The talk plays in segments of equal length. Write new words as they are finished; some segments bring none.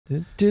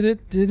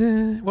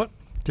What?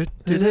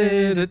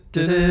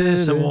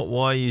 So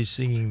why are you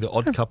singing the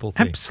Odd Couple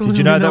thing? Absolutely Did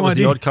you know that no was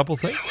idea. the Odd Couple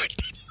thing? No, I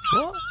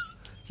didn't. What?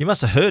 You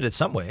must have heard it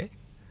somewhere.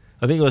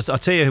 I think it was. I'll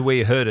tell you where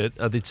you heard it.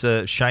 It's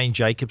Shane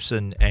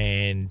Jacobson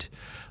and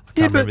I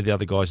can't remember the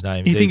other guy's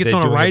name. You think it's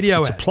on a radio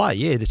ad? It's a play.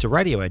 Yeah, it's a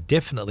radio ad.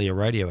 Definitely a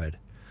radio ad.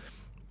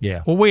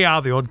 Yeah. Well, we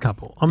are the Odd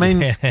Couple. I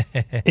mean,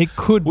 it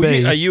could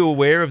be. Are you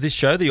aware of this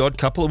show, The Odd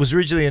Couple? It was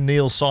originally a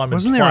Neil Simon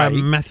Wasn't play. there a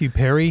Matthew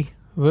Perry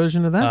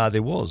version of that?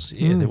 There was.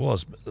 Yeah, there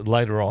was.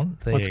 Later on.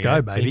 There Let's you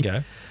go, baby.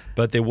 Bingo.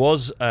 But there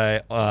was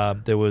it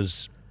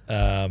was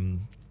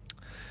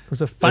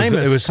a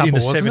famous It was couple, in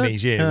the wasn't 70s,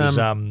 it? yeah. It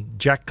was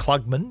Jack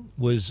Klugman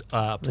was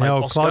played the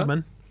old Oscar.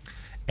 Klugman.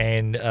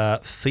 And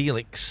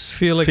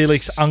Felix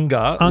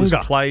Unger was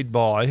played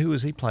by... Who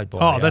was he played by?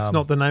 Oh, that's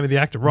not the name of the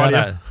actor. Right.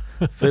 No.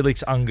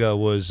 Felix Unger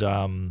was...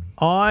 I'm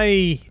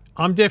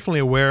definitely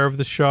aware of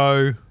the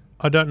show.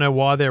 I don't know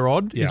why they're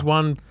odd. Yeah. Is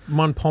one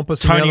pompous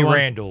Tony and the other one...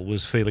 Randall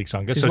was Felix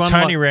Unger. Is So one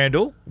Tony like-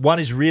 Randall, one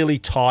is really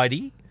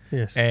tidy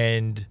Yes.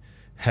 and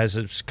has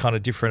a kind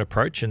of different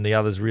approach, and the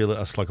other's really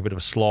like a bit of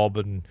a slob,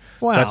 and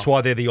Wow. that's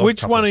why they're the odd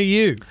Which couple. one are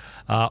you?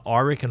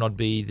 I reckon I'd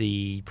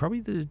be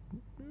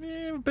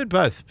a bit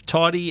both.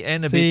 Tidy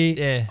and a See,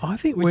 bit... Yeah. I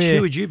think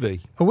Who would you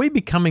be? Are we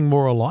becoming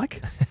more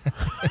alike?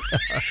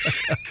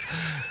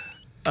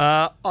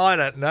 I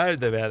don't know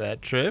about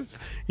that, Trev.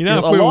 You know,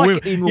 if we were women,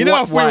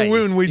 if we were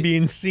women, we'd be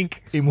in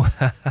sync. You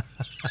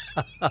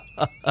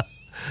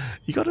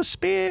got a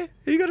spare?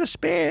 You got a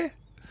spare?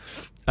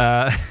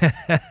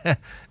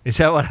 Is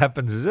that what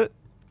happens, is it?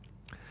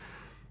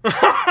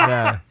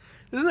 No.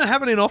 Doesn't that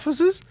happen in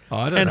offices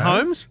I don't and know.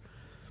 homes?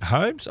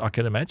 Homes, I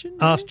can imagine.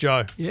 Ask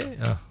Joe. Yeah.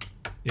 Oh.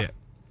 Yeah.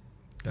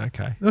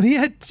 Okay. Well, you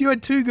had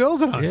two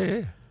girls at home.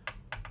 Yeah.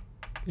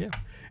 Yeah.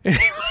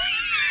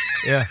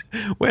 Yeah.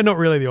 We're not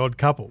really the odd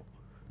couple.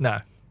 No.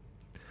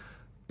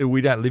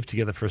 We don't live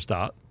together for a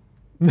start.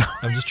 No.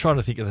 I'm just trying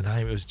to think of the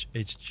name. It's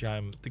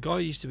the guy who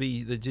used to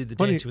be the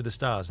Dancing with the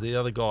Stars, the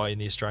other guy in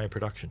the Australian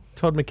production.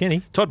 Todd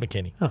McKinney. Todd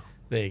McKinney. Oh.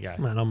 There you go.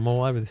 Man, I'm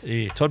all over this.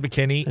 Yeah, Todd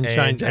McKinney And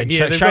Shane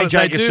Jacobson. Shane Shane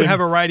Jacobson. They do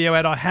have a radio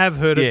ad. I have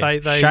heard it. Yeah,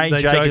 They Shane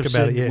joke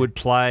Jacobson about it. Yeah. would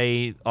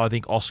play, I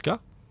think, Oscar.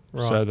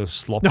 Right. So the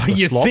slop. No, the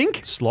you slop,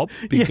 think? Slop,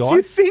 big Yeah, guy.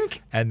 you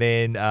think? And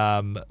then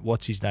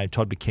what's his name?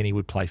 Todd McKinney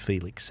would play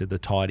Felix, so the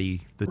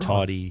tidy,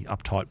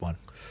 uptight one.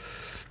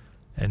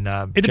 And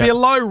It'd be a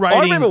low rating.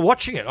 I remember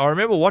watching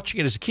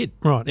it. As a kid.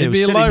 Right. It It'd was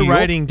be a set in low New York.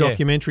 rating Yeah.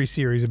 documentary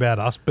series about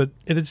us, but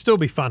it'd still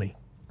be funny.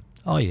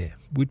 Oh yeah,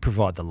 we'd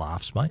provide the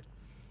laughs, mate.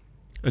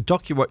 A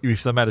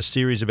if they made a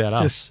series about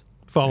us. Just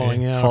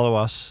following out. Follow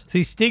us.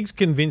 See, Stig's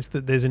convinced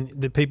that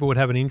that people would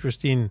have an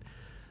interest in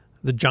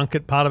the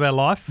junket part of our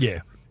life. Yeah.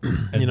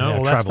 You know,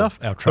 all that stuff.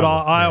 Our But travel.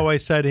 I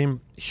always say to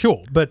him,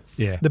 sure, but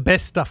Yeah. the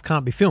best stuff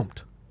can't be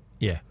filmed.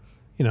 Yeah.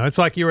 You know, it's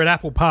like you're at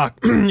Apple Park,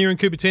 you're in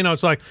Cupertino.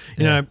 It's like,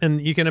 you Yeah. know,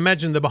 and you can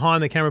imagine the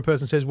behind the camera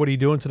person says, "What are you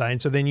doing today?" And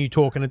so then you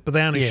talk, but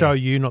they only Yeah. show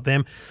you, not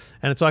them.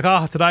 And it's like,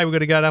 "Oh, today we're going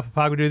to go to Apple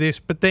Park, we do this,"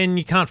 but then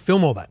you can't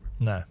film all that.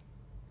 No.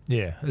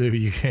 Yeah.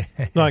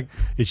 Like,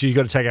 you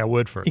got to take our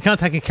word for it. you can't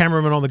take a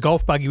cameraman on the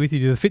golf buggy with you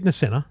to the fitness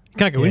center. You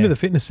can't go into the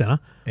fitness center.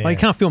 Yeah. Like,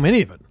 you can't film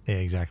any of it. Yeah,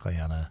 exactly.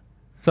 I know.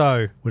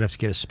 So We'd have to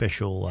get a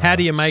special. How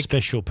do you make-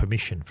 special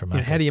permission from? you know,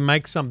 Apple. how do you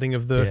make something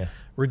of the Yeah.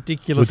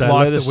 ridiculous Would they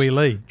life let that us- we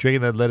lead? Do you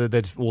reckon they'd let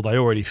it? Well, they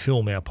already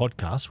film our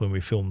podcast when we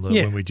film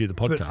when we do the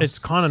podcast. But it's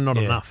kind of not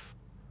Yeah. enough.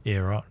 Yeah,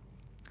 right.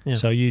 Yeah.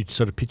 So you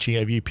sort of pitching?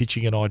 Have you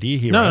pitching an idea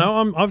here? No,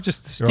 Aaron? no, I've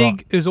just Stig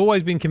Right. has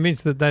always been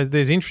convinced that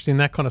there's interest in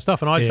that kind of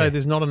stuff, and I'd Yeah. say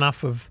there's not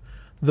enough of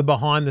the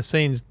behind the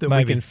scenes that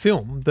Maybe. we can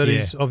film that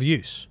is Yeah. of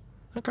use.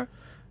 Okay.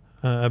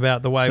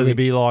 About the way So we there'd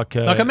be like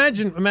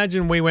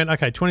imagine we went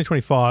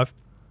 2025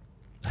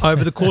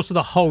 over the course of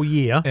the whole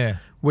year. Yeah.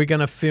 We're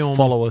going to film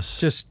Follow us.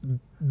 just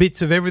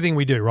bits of everything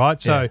we do, right?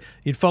 So Yeah.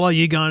 you'd follow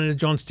you going into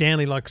John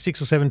Stanley like 6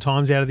 or 7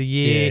 times out of the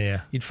year.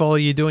 Yeah. You'd follow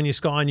you doing your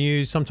Sky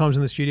News, sometimes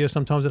in the studio,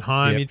 sometimes at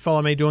home. Yep. You'd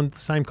follow me doing the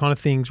same kind of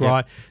things, Yep.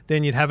 right?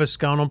 Then you'd have us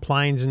going on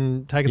planes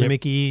and taking the Yep.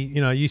 Mickey, you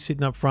know, you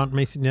sitting up front,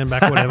 me sitting down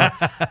back, whatever.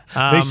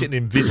 Me sitting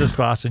in business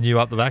class and you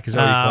up the back. Is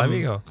that what you're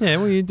claiming? Or? Yeah,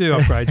 well, you do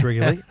upgrades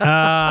regularly.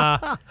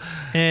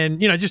 And,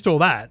 you know, just all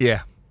that.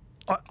 Yeah.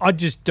 I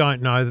just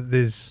don't know that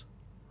there's,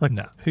 like,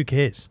 No. who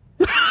cares?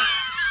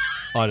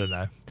 I don't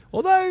know.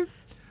 Although,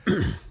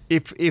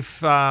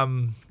 if I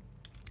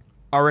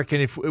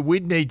reckon if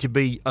we'd need to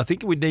be, I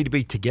think we'd need to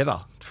be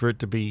together for it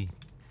to be.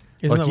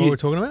 Isn't that what we're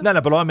talking about? No,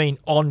 but I mean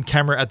on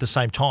camera at the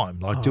same time,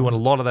 like doing a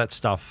lot of that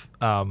stuff.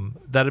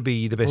 That'd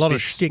be the best lot of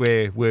bits shtick.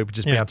 where we're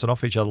just Yeah. bouncing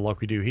off each other like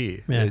we do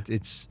here. Yeah.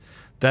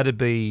 That'd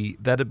be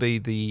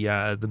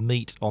the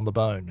meat on the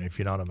bone, if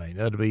you know what I mean.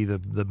 That'd be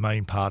the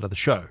main part of the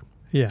show.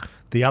 Yeah.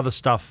 The other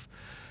stuff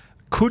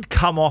could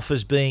come off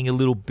as being a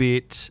little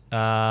bit,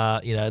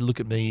 look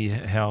at me,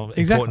 how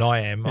Exactly. important I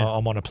am. Yeah.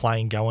 I'm on a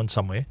plane going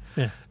somewhere.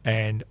 Yeah.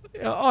 And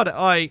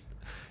I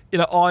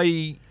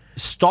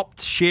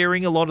stopped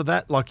sharing a lot of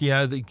that, like,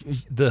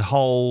 the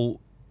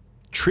whole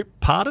trip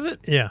part of it.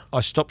 Yeah.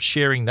 I stopped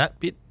sharing that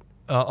bit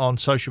on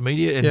social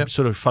media and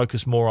sort of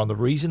focus more on the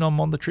reason I'm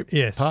on the trip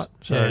part.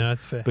 So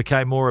that's fair.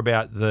 became more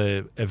about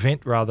the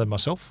event rather than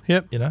myself.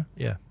 Yep. You know?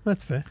 Yeah.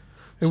 That's fair.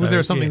 Was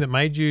there something that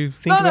made you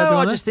think about doing that? No,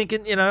 I'm just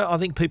thinking, I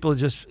think people are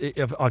just,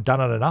 I've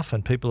done it enough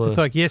and people are... It's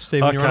like, yes,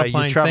 Stephen, you're on a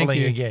plane, you're travelling thank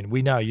you. again.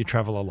 We know you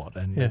travel a lot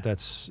and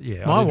that's,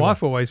 My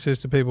wife always says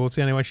to people, it's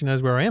the only way she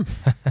knows where I am.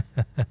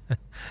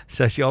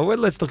 So she well,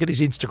 let's look at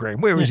his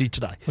Instagram. Where is he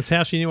today? That's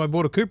how she knew I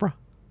bought a Cupra.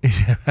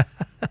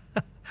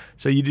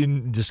 So you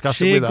didn't discuss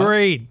it She with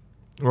agreed.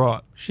 her?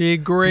 Right. She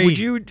agreed.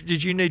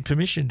 Did you need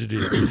permission to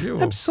do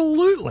it?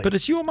 Absolutely. But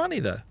it's your money,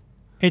 though.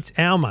 It's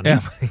our money.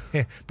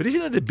 But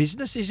isn't it a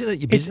business? Isn't it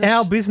your business? It's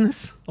our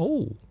business.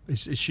 Oh,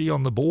 is she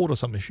on the board or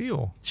something? Is she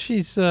or?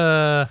 She's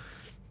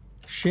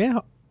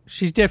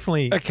she's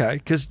definitely okay.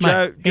 Because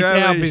Joe it's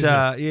our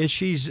business.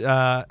 She's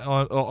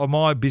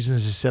my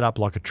business is set up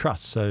like a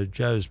trust, so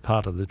Joe's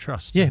part of the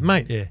trust. Yeah,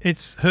 mate. Yeah.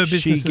 It's her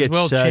business as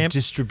well. Champ.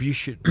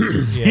 Distribution,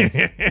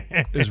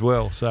 as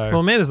well. So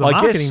well, Amanda's the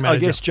marketing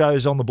manager. I guess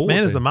Joe's on the board.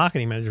 Amanda's the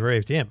marketing manager for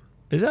EFTM.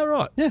 Is that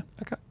right? Yeah.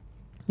 Okay.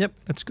 Yep.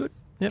 That's good.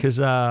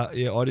 Because I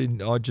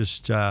didn't. I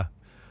just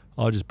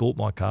bought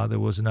my car. There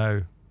was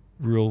no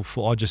real.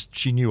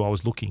 She knew I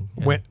was looking.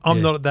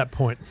 I'm not at that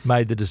point.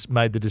 Made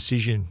the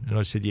decision, and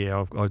I said, "Yeah,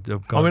 I'm going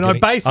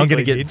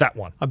to get that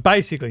one." I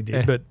basically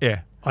did, but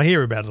I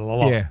hear about it a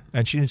lot. Yeah,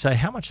 and she didn't say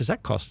how much does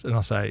that cost, and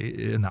I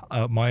say,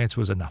 my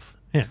answer was enough.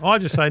 Yeah, I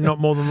just say not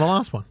more than the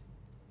last one.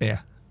 Yeah.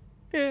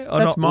 Yeah,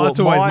 that's always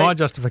my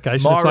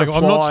justification. It's like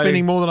I'm not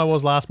spending more than I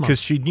was last month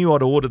because she knew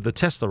I'd ordered the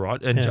Tesla, right?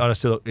 And I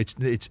said, look,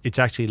 it's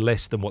actually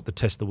less than what the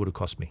Tesla would have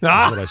cost me.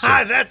 That's what I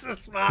said. That's a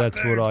smart.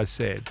 That's what I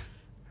said.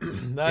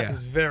 That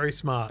is very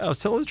smart. I was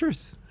telling the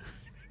truth.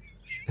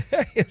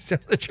 I was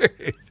telling the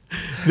truth.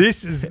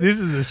 This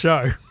is the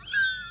show.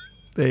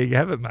 There you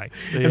have it, mate.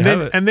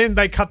 And then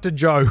they cut to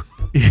Joe.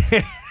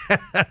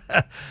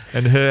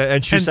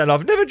 and she said,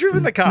 "I've never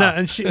driven the car." No,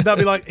 and they'll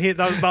be like, here,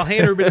 they'll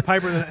hand her a bit of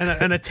paper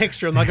and a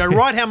texture, and they'll go,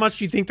 "Write how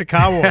much you think the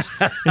car was,"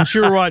 and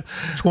she'll write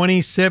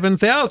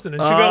 27,000,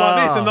 and she'll go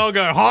like this, and they'll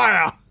go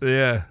higher.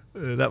 Yeah,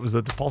 that was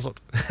the deposit.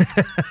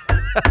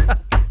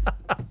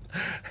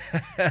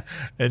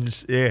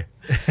 And know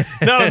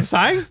what I'm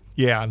saying?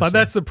 Yeah, but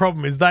that's the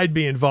problem is they'd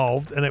be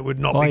involved, and it would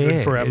not be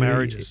good for our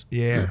marriages.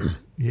 Yeah,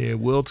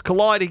 worlds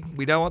colliding.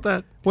 We don't want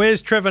that.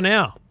 Where's Trevor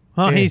now?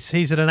 Oh,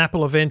 he's at an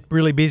Apple event,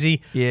 really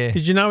busy. Yeah.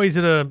 Did you know he's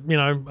at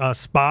a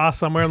spa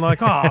somewhere? And like,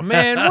 oh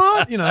man,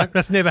 what?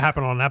 That's never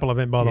happened on an Apple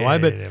event, by the way.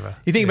 But never.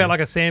 You think about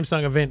like a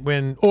Samsung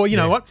event or you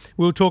know what?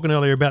 We were talking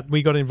earlier about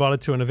we got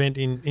invited to an event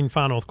in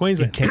far north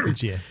Queensland. In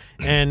Kent, yeah.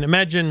 And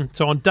imagine,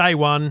 so on day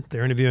one,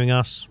 they're interviewing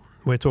us.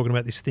 We're talking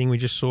about this thing we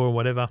just saw or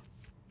whatever.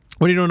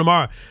 What are you doing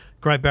tomorrow?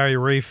 Great Barrier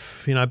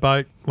Reef,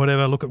 boat,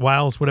 whatever. Look at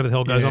whales, whatever the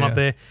hell goes on up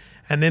there.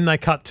 And then they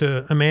cut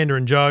to Amanda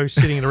and Joe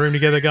sitting in a room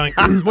together going,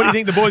 what do you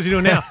think the boys are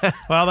doing now?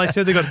 Well, they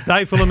said they've got a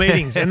day full of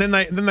meetings. And then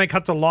they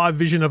cut to live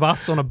vision of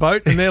us on a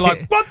boat and they're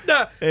like, what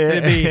the?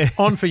 They'd be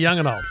on for young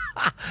and old.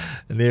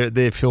 And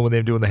they're filming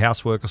them doing the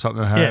housework or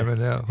something at home.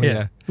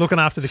 And, looking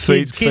after the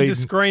kids. Kids are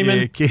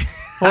screaming,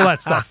 all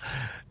that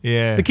stuff.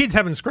 Yeah, the kids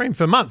haven't screamed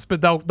for months, but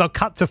they'll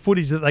cut to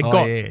footage that they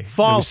got.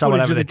 File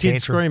footage of the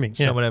kids screaming.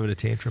 Someone having a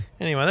tantrum.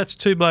 Anyway, that's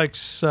Two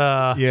Blokes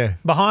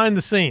behind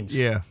the scenes.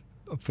 Yeah.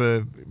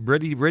 For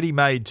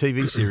ready-made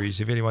TV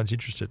series, if anyone's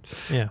interested.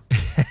 Yeah.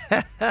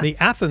 The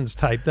Athens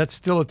tape, that's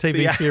still a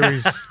TV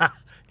series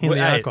in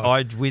the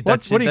archive.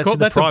 What do you call it?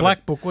 That's a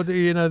black book. What do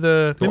you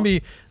know?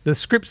 Remember the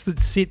scripts that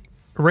sit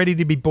ready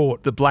to be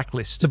bought. The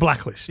blacklist. The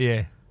blacklist.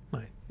 Yeah.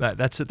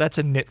 That's a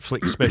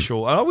Netflix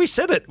special. Oh, we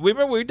said it.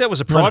 Remember that was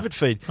a private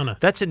feed. I know.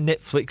 That's a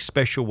Netflix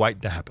special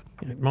waiting to happen.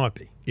 It might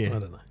be. Yeah. I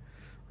don't know.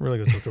 Really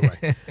good to talk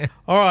away.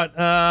 All right,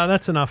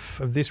 that's enough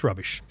of this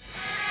rubbish.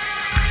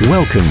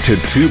 Welcome to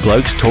Two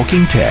Blokes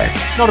Talking Tech.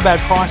 Not a bad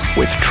price.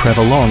 With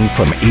Trevor Long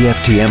from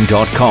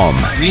EFTM.com.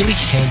 Really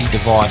handy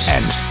device.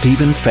 And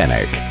Stephen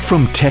Fennick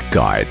from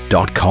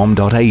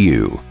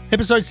TechGuide.com.au.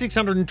 Episode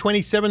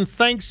 627,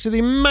 thanks to the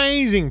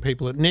amazing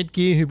people at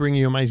Netgear who bring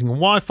you amazing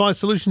Wi-Fi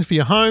solutions for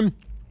your home,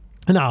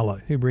 and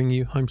Arlo who bring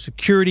you home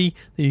security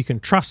that you can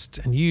trust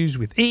and use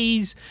with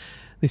ease.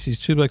 This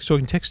is Two Blokes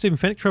Talking Tech. Stephen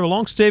Fennick, Trevor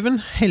Long. Stephen,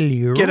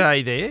 hello.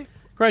 G'day there.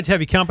 Great to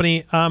have your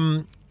company.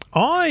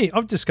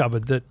 I've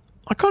discovered that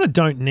I kind of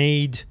don't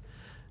need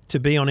to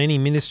be on any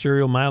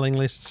ministerial mailing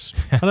lists.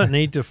 I don't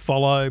need to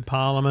follow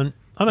Parliament.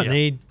 I don't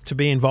need to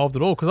be involved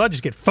at all because I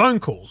just get phone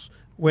calls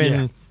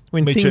when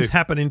things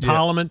happen in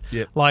Parliament,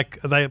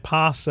 like they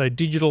pass a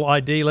digital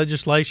ID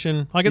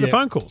legislation. I get the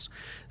phone calls.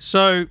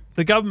 So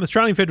the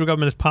Australian federal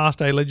government has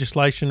passed a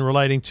legislation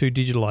relating to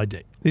digital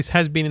ID. This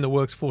has been in the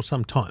works for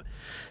some time.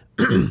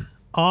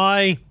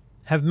 I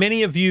have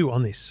many a view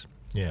on this.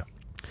 Yeah.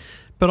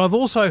 But I've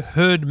also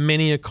heard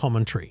many a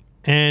commentary.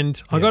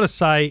 And I've got to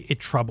say, it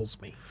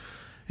troubles me.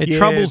 It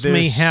troubles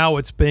me how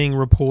it's being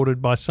reported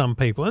by some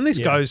people. And this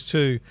goes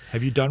to...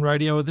 Have you done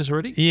radio with this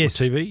already? Yes.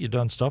 Or TV? You've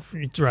done stuff?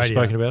 It's radio. You've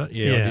spoken about it?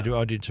 Yeah.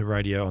 I did to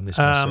radio on this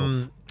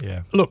myself.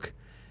 Yeah. Look,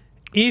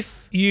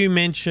 if you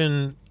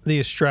mention the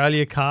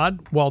Australia card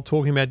while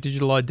talking about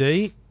digital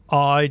ID,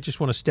 I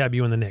just want to stab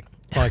you in the neck.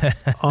 Like,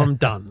 I'm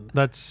done.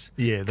 That's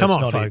Yeah, come that's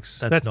on, not it. folks.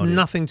 That's That's not it.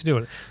 nothing to do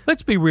with it.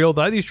 Let's be real,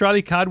 though. The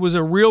Australia card was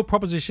a real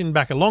proposition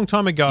back a long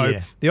time ago.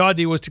 Yeah. The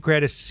idea was to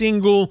create a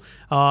single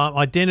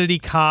identity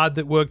card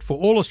that worked for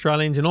all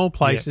Australians in all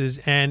places,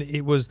 and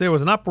there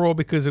was an uproar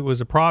because it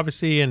was a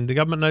privacy and the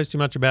government knows too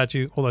much about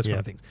you, all those kind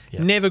of things.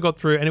 Yeah. Never got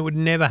through, and it would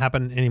never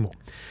happen anymore.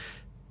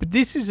 But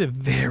this is a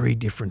very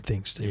different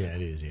thing, Steve. Yeah,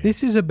 it is. Yeah.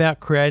 This is about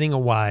creating a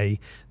way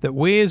that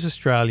we as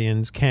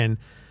Australians can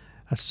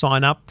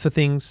sign up for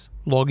things,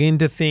 log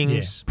into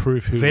things,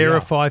 prove who we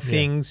verify are.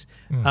 things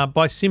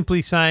by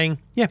simply saying,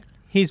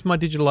 here's my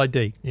digital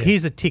ID. Yeah.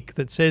 Here's a tick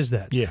that says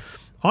that. Yeah.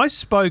 I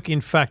spoke,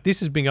 in fact, this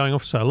has been going on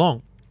for so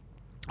long.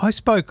 I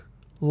spoke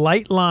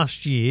late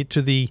last year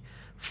to the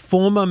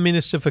former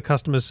Minister for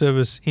Customer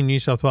Service in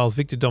New South Wales,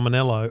 Victor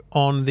Dominello,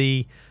 on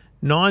the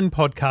 9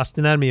 podcast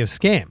Anatomy of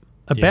Scam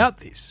about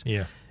this.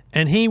 Yeah.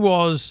 And he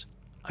was,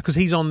 because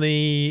he's on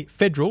the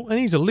federal, and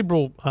he's a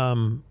Liberal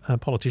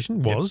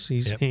politician,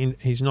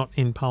 he's not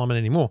in Parliament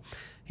anymore.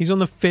 He's on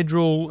the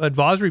federal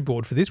advisory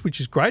board for this, which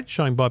is great,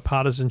 showing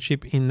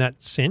bipartisanship in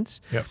that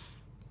sense. Yep.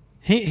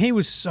 He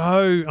was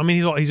so, I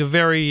mean, he's a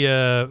very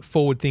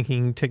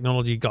forward-thinking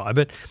technology guy,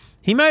 but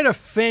he made a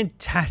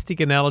fantastic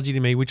analogy to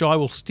me, which I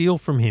will steal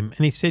from him.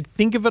 And he said,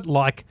 think of it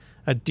like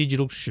a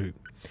digital shoe.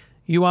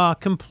 You are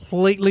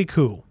completely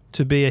cool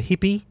to be a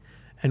hippie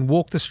and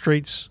walk the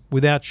streets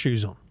without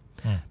shoes on.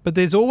 But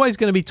there's always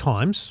going to be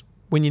times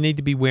when you need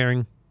to be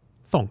wearing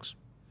thongs.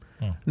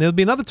 And there'll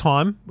be another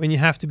time when you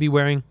have to be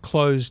wearing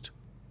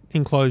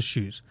enclosed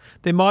shoes.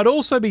 There might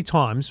also be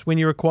times when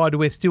you're required to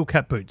wear steel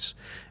cap boots.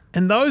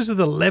 And those are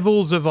the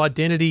levels of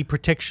identity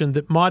protection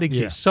that might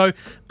exist. So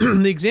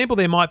the example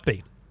there might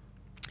be,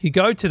 you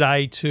go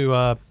today to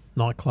a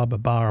nightclub, a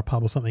bar, a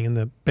pub or something, and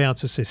the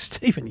bouncer says,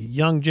 Stephen, you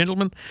young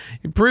gentleman,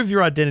 prove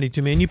your identity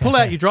to me. And you pull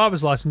out your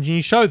driver's license and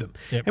you show them.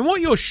 Yep. And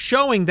what you're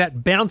showing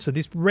that bouncer,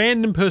 this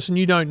random person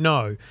you don't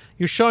know,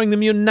 you're showing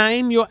them your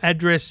name, your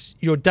address,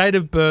 your date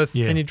of birth,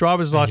 and your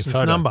driver's license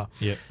number.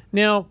 Yep.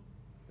 Now,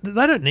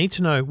 they don't need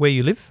to know where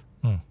you live.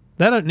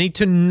 They don't need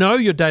to know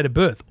your date of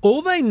birth.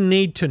 All they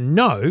need to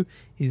know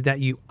is that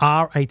you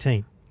are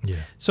 18. Yeah.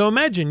 So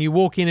imagine you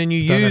walk in and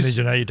you Don't use... need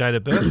to know your date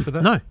of birth for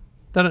that? No,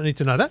 they don't need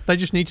to know that. They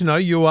just need to know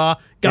you are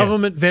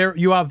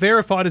you are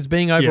verified as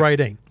being over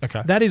 18.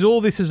 Okay. That is all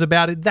this is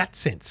about in that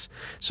sense.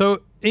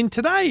 So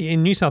today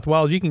in New South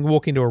Wales, you can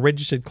walk into a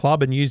registered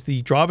club and use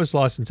the driver's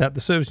license app,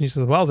 the Service New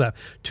South Wales app,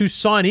 to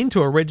sign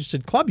into a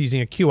registered club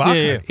using a QR code.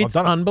 Yeah. It's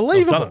I've done it.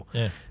 unbelievable. I've done it.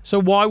 Yeah. So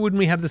why wouldn't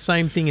we have the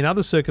same thing in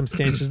other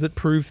circumstances that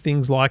prove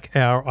things like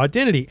our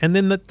identity? And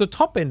then the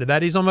top end of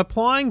that is I'm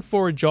applying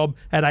for a job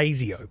at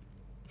ASIO.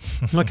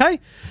 Okay?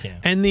 Yeah.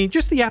 And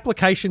the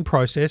application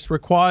process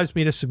requires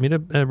me to submit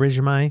a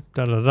resume,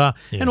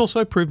 and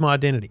also prove my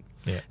identity.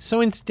 Yeah. So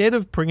instead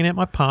of bringing out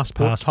my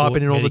passport,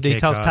 typing in all the Medicare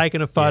details, card.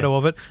 taking a photo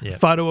of it, Yeah.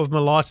 photo of my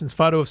license,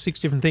 photo of 6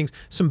 different things,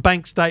 some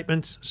bank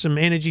statements, some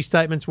energy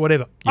statements,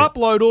 whatever.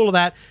 Upload all of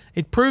that.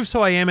 It proves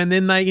who I am, and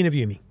then they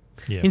interview me.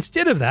 Yeah.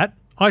 Instead of that,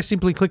 I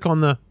simply click on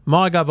the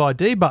MyGov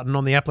ID button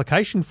on the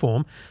application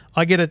form.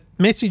 I get a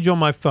message on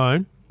my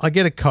phone. I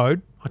get a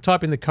code. I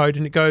type in the code,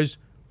 and it goes,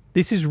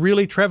 this is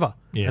really Trevor.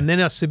 Yeah. And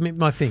then I submit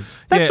my things.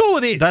 That's all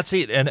it is. That's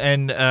it.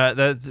 And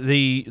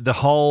the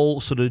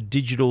whole sort of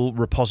digital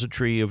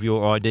repository of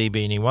your ID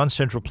being in one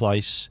central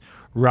place,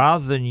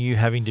 rather than you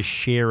having to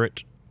share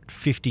it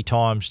 50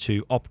 times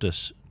to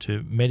Optus,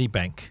 to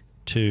Medibank,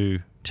 to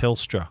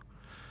Telstra,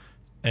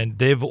 and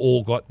they've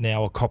all got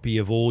now a copy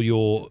of all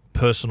your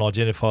personal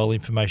identifiable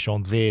information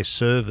on their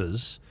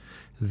servers.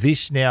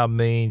 This now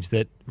means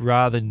that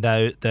rather than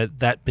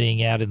that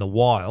being out in the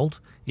wild,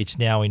 it's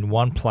now in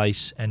one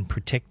place and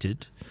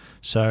protected.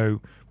 So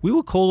we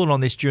were calling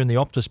on this during the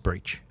Optus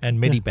breach and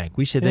Medibank.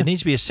 We said there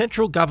needs to be a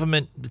central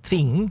government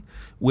thing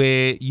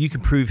where you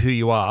can prove who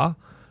you are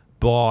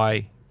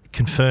by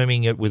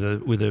confirming it with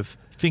a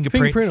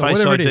fingerprint or Face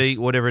whatever it ID, is.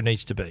 whatever it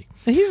needs to be.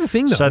 Now, here's the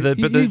thing, though. So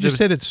You just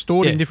said it's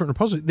stored in yeah. different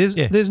repositories.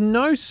 There's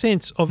no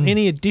sense of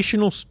any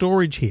additional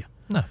storage here.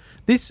 No.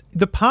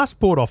 The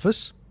passport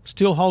office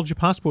still holds your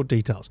passport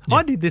details. Yeah.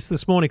 I did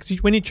this morning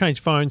because when you change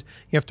phones,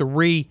 you have to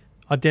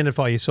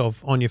re-identify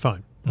yourself on your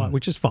phone, right,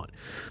 which is fine.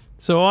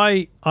 So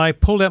I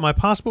pulled out my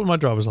passport and my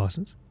driver's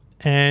license,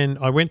 and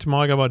I went to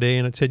MyGov ID,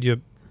 and it said your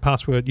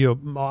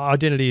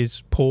identity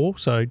is poor,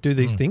 so do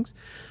these things.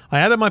 I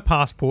added my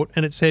passport,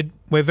 and it said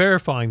we're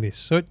verifying this.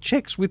 So it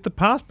checks with the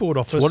passport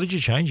office. So what did you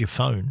change? Your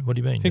phone? What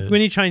do you mean?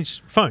 When you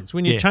change phones,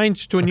 when you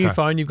change to a new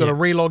phone, you've got to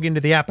re-log into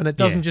the app, and it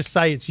doesn't just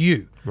say it's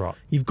you. Right.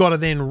 You've got to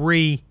then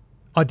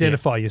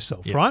re-identify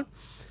yourself, right?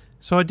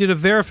 So I did a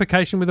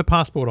verification with the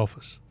passport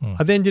office.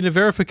 I then did a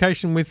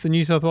verification with the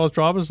New South Wales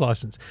driver's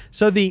license.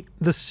 So the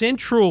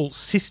central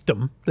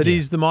system that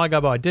is the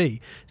MyGov ID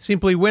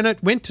simply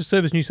went to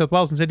Service New South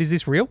Wales and said, is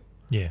this real?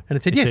 Yeah. And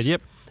it said yes. Said,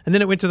 yep. And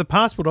then it went to the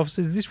passport office,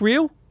 is this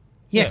real?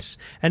 Yes.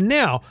 And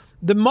now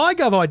the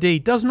MyGov ID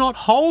does not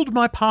hold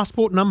my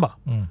passport number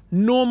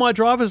nor my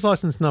driver's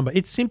license number.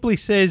 It simply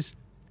says,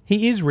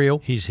 He is real.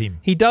 He's him.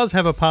 He does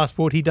have a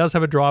passport. He does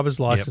have a driver's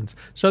license.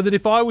 So that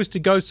if I was to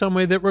go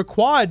somewhere that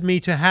required me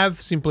to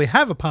simply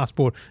have a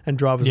passport and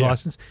driver's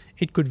license,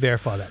 it could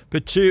verify that.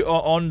 But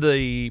on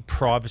the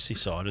privacy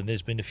side, and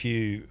there's been a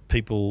few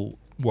people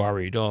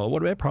worried, oh,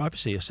 what about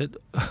privacy? I said,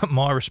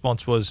 my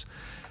response was,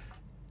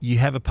 you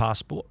have a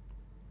passport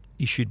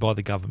issued by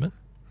the government.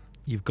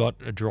 You've got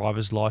a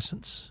driver's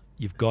license.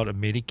 You've got a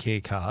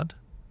Medicare card.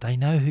 They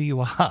know who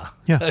you are.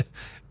 Yeah.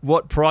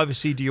 What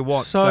privacy do you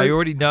want? So they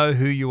already know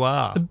who you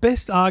are. The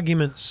best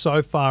argument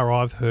so far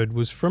I've heard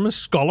was from a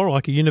scholar,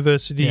 like a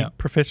university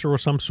professor or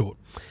some sort,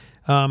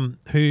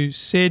 who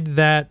said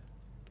that,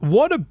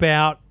 what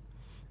about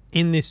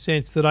in this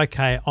sense that,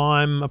 okay,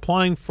 I'm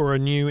applying for a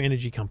new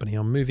energy company.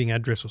 I'm moving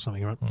address or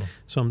something, right?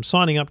 So I'm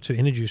signing up to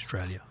Energy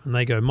Australia. And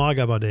they go,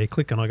 MyGov ID,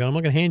 click. And I go, I'm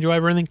not going to hand you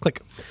over anything,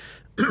 click.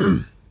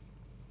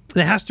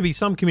 There has to be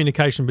some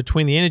communication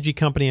between the energy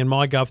company and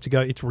MyGov to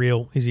go, it's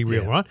real, is he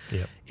real, right?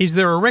 Yeah. Is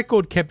there a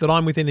record kept that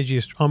I'm with Energy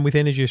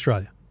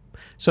Australia?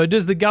 So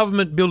does the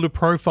government build a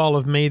profile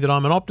of me that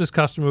I'm an Optus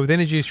customer with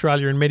Energy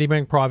Australia and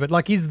Medibank Private?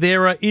 Like, is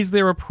there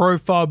a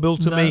profile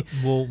built to me?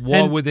 Well,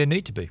 why would there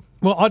need to be?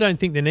 Well, I don't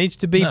think there needs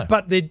to be,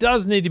 but there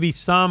does need to be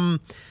some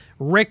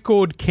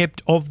record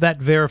kept of that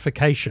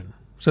verification.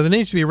 So there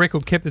needs to be a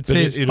record kept that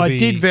says, I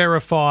did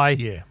verify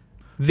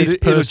this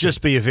person. It'll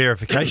just be a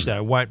verification, though.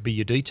 It won't be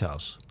your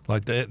details.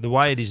 Like the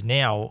way it is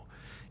now,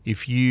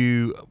 if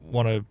you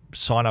want to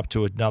sign up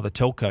to another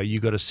telco, you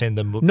got to send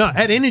them. No,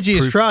 at Energy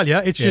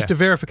Australia, it's just a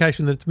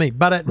verification that it's me.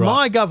 But at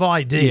MyGov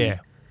ID,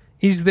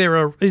 is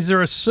there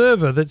a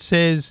server that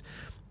says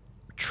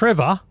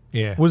Trevor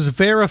was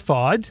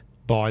verified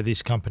by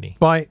this company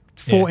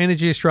for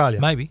Energy Australia?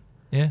 Maybe,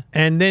 yeah.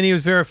 And then he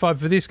was verified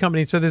for this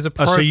company. So there's a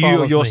profile. So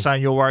you're of me.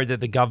 saying you're worried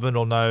that the government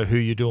will know who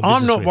you're doing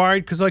business with? I'm not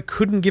worried because I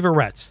couldn't give a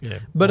rat's. Yeah.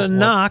 But a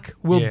narc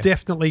will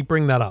definitely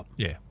bring that up.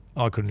 Yeah.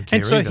 I couldn't care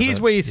And so either,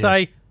 here's where you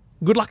say,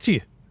 good luck to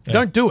you. Yeah.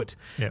 Don't do it.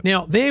 Yeah.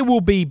 Now, there will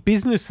be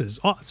businesses.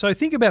 So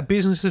think about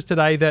businesses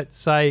today that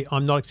say,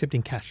 I'm not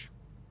accepting cash.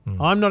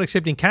 I'm not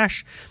accepting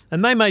cash.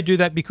 And they may do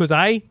that because,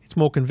 A, it's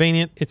more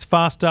convenient, it's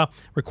faster,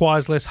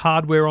 requires less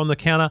hardware on the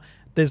counter,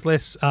 there's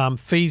less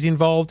fees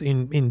involved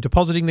in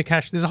depositing the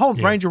cash. There's a whole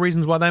range of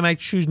reasons why they may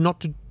choose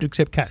not to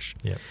accept cash.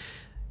 Yeah.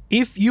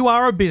 If you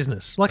are a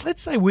business, like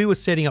let's say we were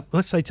setting up,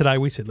 let's say today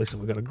we said, listen,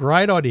 we've got a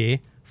great idea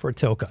for a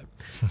telco.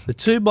 The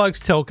Two Blokes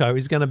telco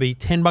is going to be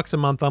 $10 a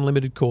month,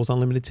 unlimited calls,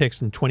 unlimited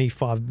text, and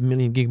 25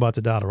 million gigabytes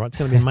of data, right? It's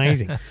going to be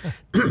amazing.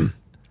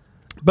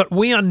 But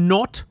we are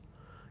not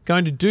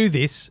going to do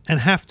this and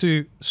have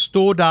to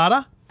store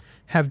data,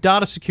 have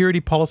data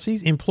security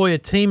policies, employ a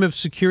team of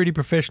security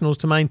professionals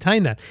to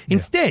maintain that.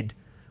 Instead,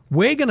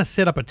 we're going to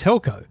set up a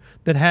telco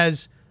that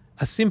has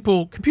a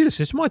simple computer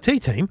system,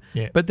 IT team,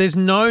 but there's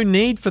no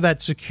need for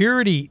that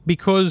security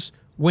because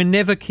we're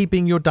never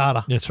keeping your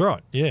data. That's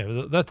right.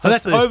 Yeah, that's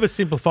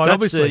oversimplified,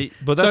 obviously.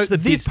 But that's so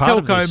the big this part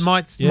of telco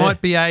this.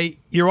 might be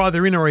you're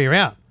either in or you're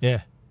out.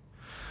 Yeah.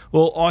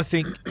 Well, I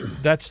think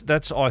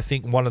that's I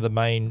think one of the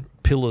main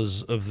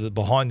pillars of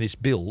behind this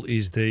bill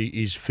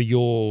is for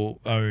your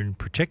own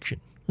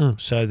protection.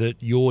 So that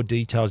your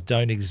details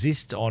don't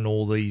exist on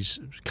all these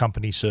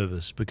company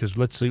servers. Because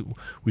let's see,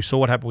 we saw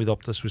what happened with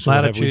Optus, we saw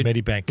what happened with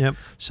Medibank. Yep.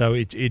 So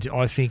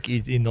I think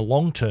in the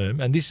long term,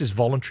 and this is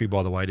voluntary,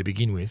 by the way, to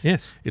begin with.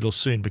 Yes. It'll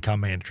soon become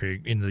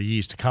mandatory in the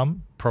years to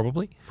come,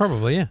 probably.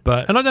 Probably, yeah.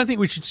 And I don't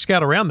think we should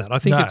scout around that. I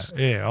think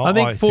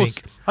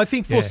I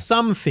think for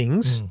some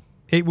things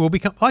it will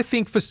become.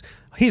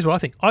 Here's what I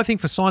think. I think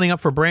for signing up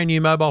for a brand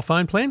new mobile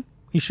phone plan,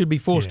 you should be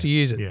forced to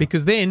use it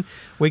because then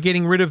we're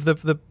getting rid of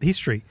the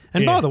history.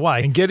 And by the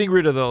way, and getting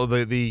rid of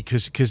the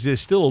because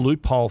there's still a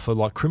loophole for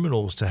like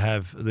criminals to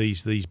have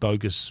these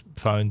bogus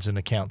phones and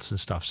accounts and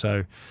stuff.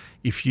 So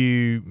if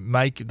you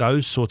make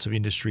those sorts of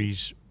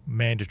industries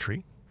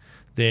mandatory,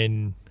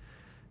 then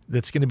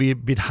that's going to be a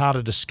bit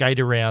harder to skate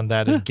around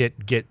that and get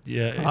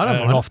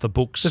an off the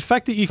books. The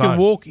fact that you can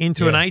walk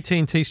into an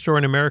AT&T store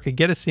in America,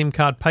 get a SIM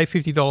card, pay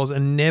 $50,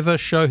 and never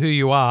show who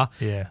you are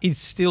is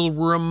still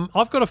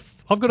I've got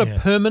a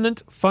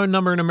permanent phone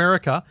number in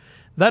America.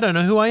 They don't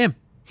know who I am.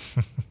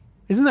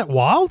 Isn't that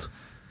wild?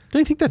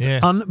 Don't you think that's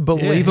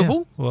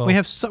unbelievable? Well,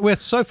 we're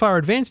so far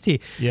advanced here.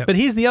 Yep. But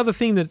here's the other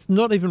thing that's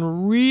not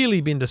even really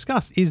been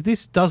discussed: is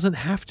this doesn't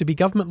have to be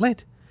government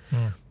led.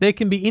 There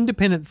can be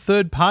independent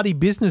third-party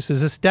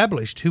businesses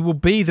established who will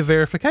be the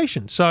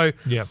verification. So,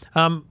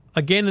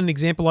 again, an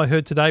example I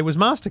heard today was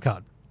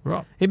MasterCard.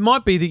 Right. It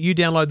might be that you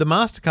download the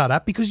MasterCard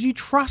app because you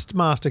trust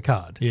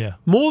MasterCard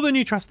more than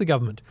you trust the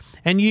government.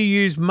 And you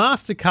use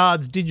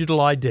MasterCard's digital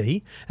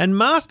ID, and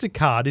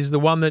MasterCard is the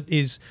one that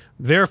is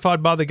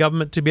verified by the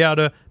government to be able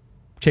to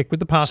check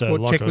with the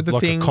passport, check with the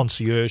thing. A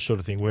concierge sort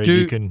of thing where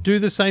you can do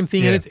the same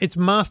thing. And it's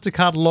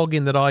MasterCard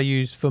login that I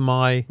use for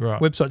my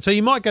website. So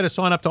you might go to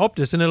sign up to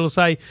Optus and it'll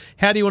say,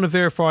 how do you want to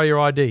verify your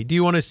ID? Do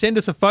you want to send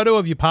us a photo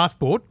of your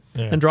passport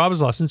and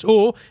driver's license,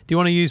 or do you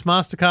want to use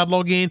MasterCard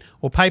login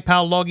or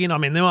PayPal login? I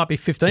mean, there might be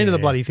 15 of the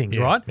bloody things,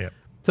 right? Yeah.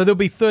 So there'll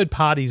be third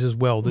parties as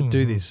well that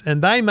do this.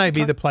 And they may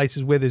be the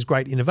places where there's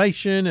great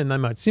innovation and they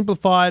might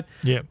simplify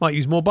it, might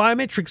use more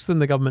biometrics than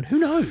the government. Who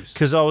knows?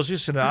 Because I was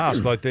just going to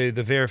ask, like the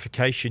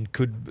verification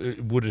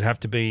would it have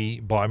to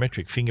be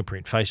biometric,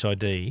 fingerprint, Face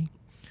ID?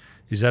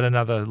 Is that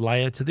another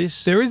layer to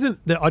this? There isn't.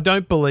 I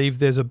don't believe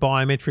there's a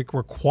biometric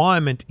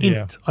requirement in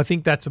it. I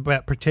think that's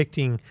about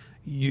protecting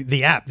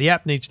the app. The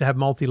app needs to have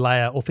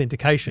multi-layer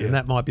authentication, and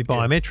that might be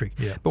biometric.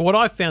 But what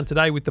I found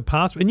today with the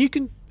passport,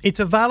 and it's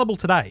available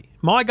today.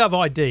 MyGov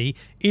ID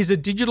is a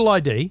digital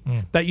ID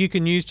that you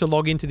can use to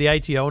log into the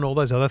ATO and all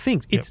those other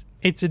things. It's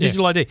a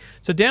digital ID.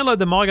 So download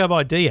the MyGov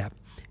ID app,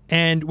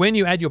 and when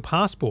you add your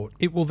passport,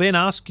 it will then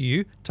ask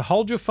you to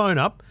hold your phone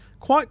up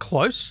quite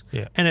close,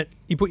 and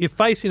you put your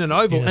face in an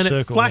oval, and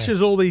it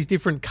flashes all these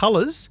different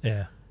colours.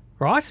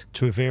 Right?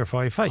 To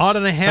verify your face. I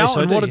don't know how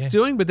and what it's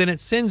doing, but then it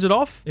sends it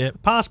off. The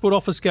passport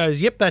office goes,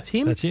 yep, that's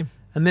him. That's him.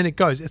 And then it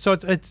goes. So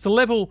it's a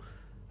level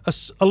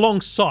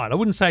alongside. I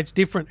wouldn't say it's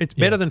different. It's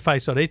better than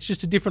Face ID. It's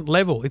just a different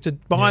level. It's a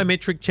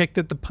biometric check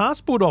that the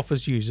passport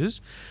office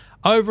uses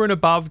over and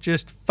above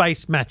just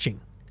face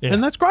matching.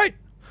 And that's great.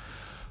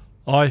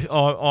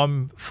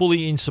 I'm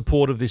fully in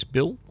support of this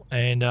bill.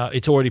 And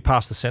it's already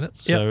passed the Senate,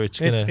 so it's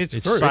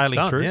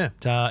sailing through.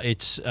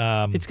 It's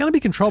going to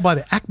be controlled by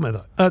the ACMA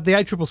though, the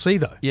ACCC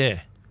though.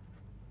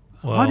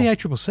 Well, why the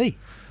ACCC?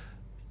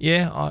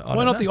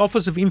 Why not the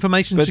Office of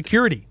Information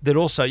Security? That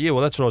also,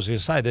 that's what I was going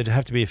to say. There'd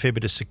have to be a fair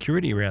bit of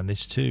security around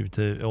this too,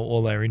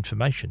 all our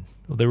information.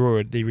 Well,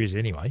 there is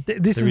anyway.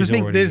 This is the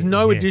thing. There's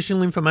no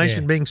additional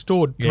information being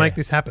stored to make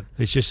this happen.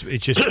 It's just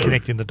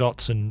connecting the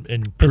dots and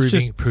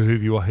proving who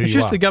you are. It's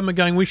just the government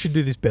going, we should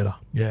do this better.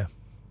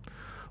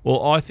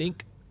 Well, I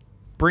think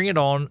bring it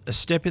on, a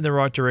step in the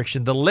right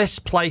direction. The less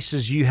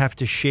places you have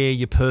to share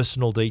your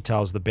personal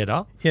details, the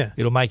better.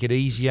 It'll make it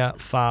easier,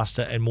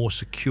 faster, and more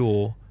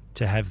secure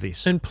to have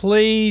this. And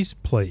please,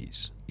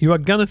 you are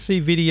going to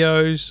see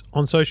videos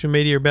on social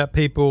media about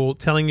people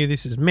telling you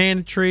this is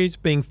mandatory, it's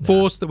being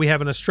forced, that we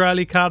have an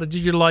Australia card, a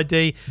digital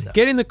ID.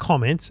 Get in the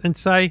comments and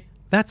say,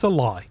 that's a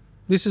lie.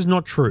 This is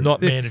not true.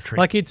 Not mandatory.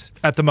 Like it's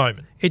at the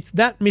moment. It's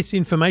that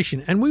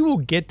misinformation, and we will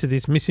get to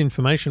this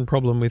misinformation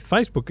problem with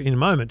Facebook in a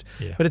moment.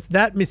 But it's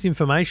that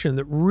misinformation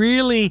that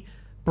really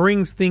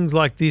brings things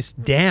like this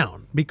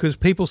down, because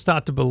people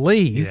start to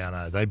believe.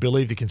 They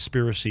believe the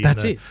conspiracy.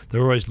 That's it.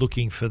 They're always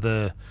looking for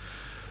the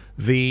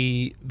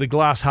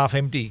glass half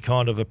empty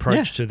kind of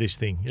approach to this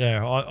thing.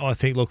 I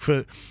think, look,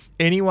 for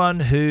anyone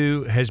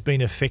who has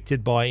been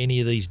affected by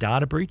any of these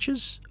data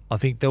breaches, I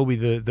think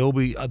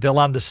they'll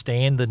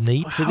understand the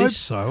need for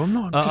this. I hope so. I'm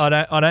not.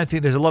 I don't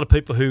think there's a lot of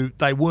people who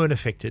they weren't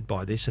affected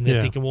by this, and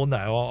they're thinking, well,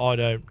 no, I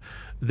don't.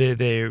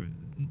 They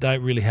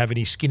don't really have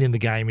any skin in the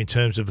game in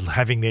terms of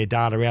having their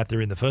data out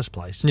there in the first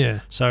place.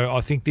 So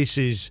I think this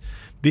is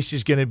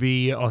going to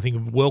be, I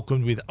think,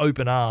 welcomed with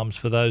open arms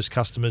for those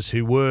customers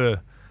who were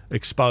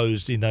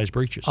exposed in those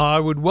breaches. I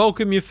would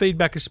welcome your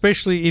feedback,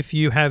 especially if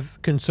you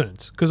have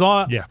concerns. Because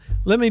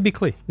let me be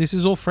clear, this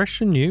is all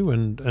fresh and new,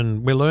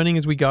 and we're learning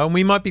as we go, and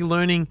we might be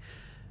learning.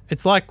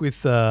 It's like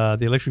with the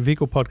electric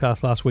vehicle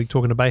podcast last week,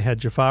 talking to Behad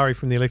Jafari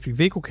from the Electric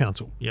Vehicle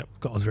Council.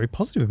 God, I was very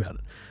positive about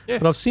it.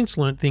 But I've since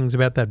learnt things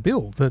about that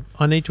bill that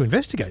I need to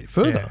investigate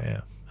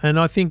further. And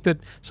I think that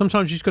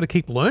sometimes you just got to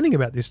keep learning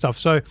about this stuff.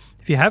 So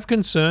if you have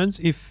concerns,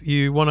 if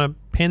you want to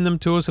pen them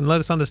to us and let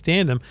us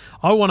understand them,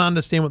 I want to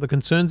understand what the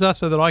concerns are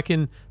so that I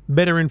can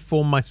better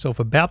inform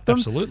myself about them.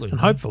 Absolutely. And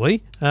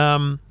hopefully,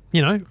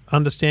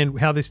 understand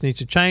how this needs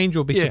to change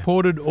or be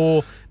supported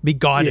or be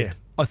guided.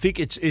 I think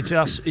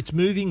it's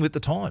moving with the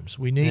times.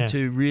 We need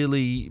to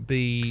really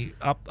be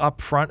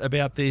upfront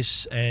about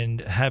this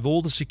and have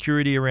all the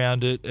security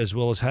around it, as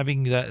well as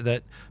having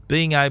that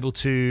being able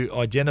to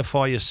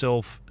identify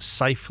yourself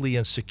safely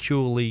and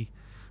securely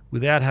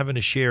without having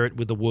to share it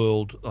with the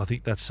world. I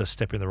think that's a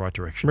step in the right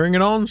direction. Bring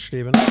it on,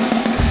 Stephen.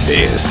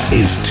 This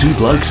is Two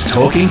Blokes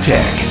Talking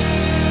Tech.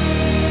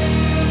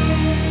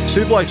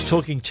 Two Blokes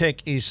Talking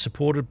Tech is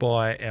supported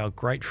by our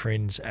great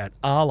friends at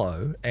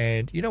Arlo,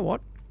 and you know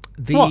what?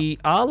 The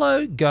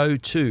Arlo Go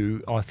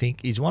 2, I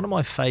think, is one of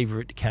my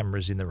favourite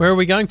cameras in the room. Where are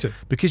we going to?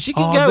 Because you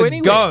can go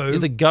anywhere.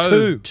 The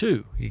Go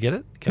 2. You get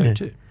it? Go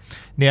 2.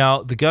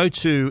 Now, the Go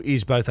 2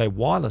 is both a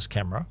wireless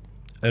camera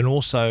and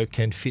also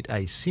can fit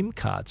a SIM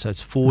card. So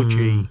it's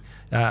 4G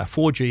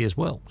 4G as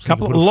well. So a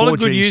lot of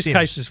good use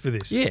cases for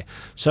this. Yeah.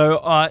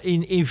 So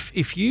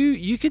if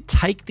you could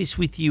take this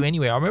with you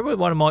anywhere. I remember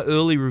one of my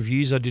early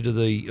reviews I did of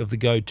the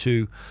Go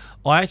 2,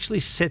 I actually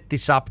set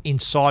this up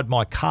inside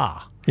my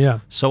car. Yeah.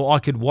 So I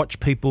could watch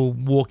people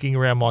walking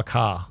around my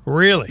car.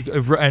 Really?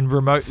 And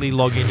remotely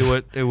log into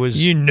it. It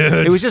was you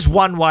nerd. It was just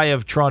one way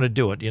of trying to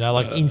do it,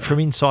 from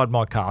inside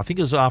my car. I think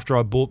it was after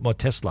I bought my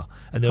Tesla,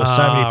 and there were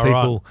so many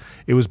people.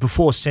 Right. It was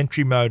before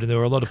Sentry mode, and there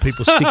were a lot of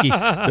people sticky. There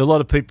were a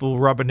lot of people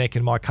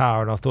rubbernecking my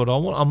car, and I thought,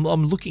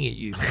 I'm looking at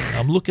you. Man.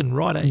 I'm looking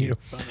right at you.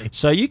 Funny.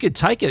 So you could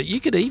take it. You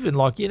could even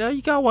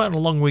you go away on a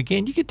long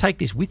weekend. You could take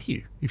this with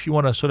you if you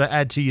want to sort of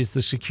add to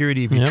the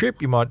security of your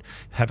trip. You might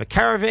have a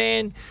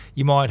caravan.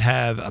 You might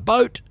have a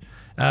boat.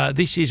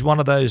 this is one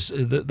of those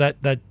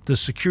that the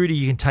security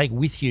you can take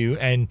with you,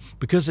 and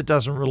because it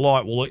doesn't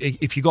rely. Well,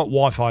 if you've got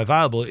Wi-Fi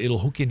available, it'll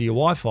hook into your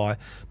Wi-Fi.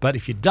 But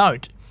if you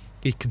don't,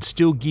 it can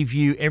still give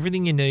you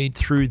everything you need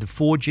through the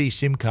 4G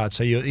SIM card,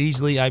 so you're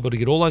easily able to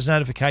get all those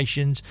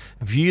notifications,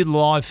 view the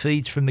live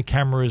feeds from the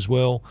camera as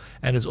well,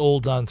 and it's all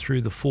done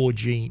through the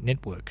 4G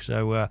network.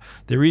 So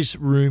there is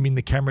room in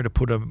the camera to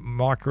put a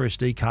micro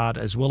SD card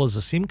as well as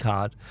a SIM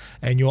card,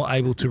 and you're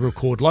able to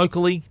record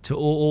locally to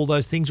all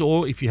those things,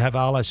 or if you have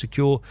Arlo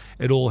Secure,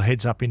 it all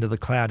heads up into the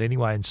cloud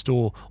anyway and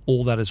store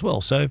all that as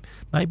well. So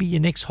maybe your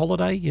next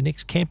holiday, your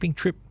next camping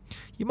trip,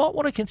 you might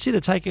want to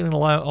consider taking it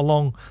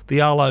along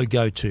the Arlo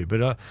Go-To.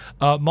 But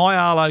my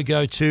Arlo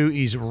Go-To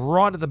is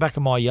right at the back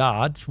of my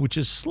yard, which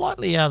is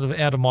slightly out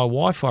of my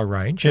Wi-Fi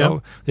range.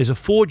 Yep. There's a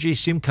 4G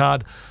SIM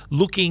card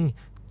looking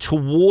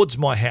towards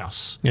my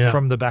house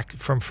from the back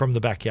from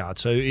the backyard.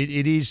 So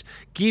it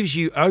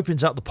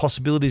opens up the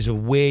possibilities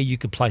of where you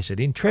could place it.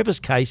 In Trevor's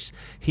case,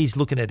 he's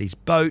looking at his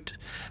boat.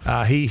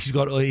 He's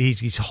got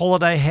his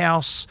holiday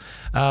house,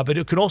 but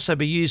it can also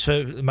be used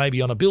for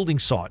maybe on a building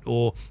site,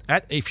 or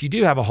if you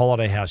do have a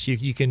holiday house,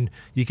 you can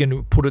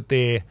put it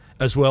there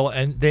as well,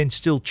 and then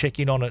still check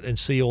in on it and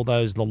see all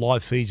the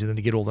live feeds, and then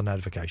you get all the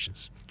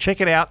notifications.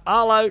 Check it out,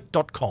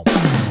 arlo.com.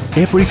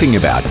 Everything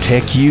about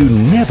tech you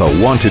never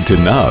wanted to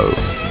know.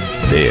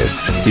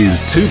 This is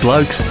Two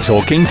Blokes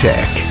Talking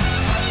Tech.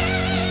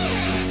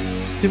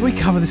 Did we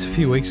cover this a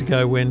few weeks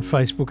ago when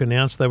Facebook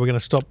announced they were going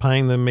to stop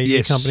paying the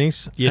media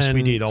companies? Yes,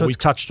 we did. So we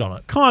touched on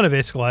it. Kind of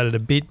escalated a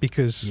bit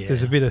because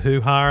there's a bit of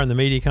hoo-ha, and the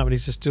media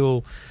companies are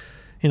still,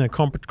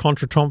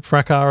 contre-tomp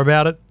fracas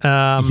about it.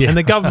 And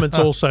the government's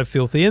also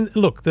filthy. And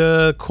look,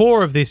 the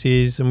core of this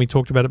is, and we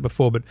talked about it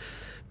before, but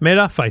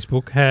Meta,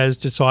 Facebook, has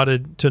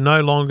decided to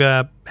no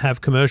longer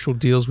have commercial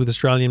deals with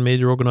Australian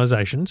media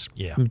organisations.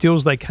 Yeah.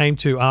 Deals they came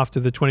to after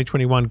the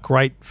 2021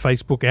 great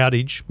Facebook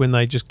outage, when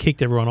they just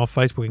kicked everyone off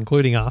Facebook,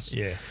 including us.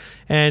 Yeah.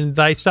 And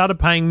they started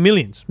paying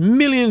millions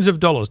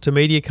of dollars to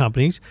media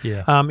companies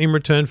in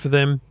return for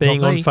them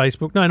being on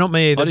Facebook. No, not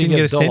me either. I didn't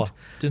get a cent.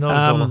 Didn't get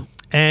a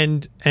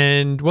dollar.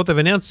 And what they've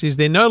announced is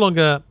they're no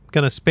longer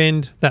going to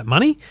spend that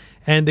money,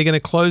 and they're going to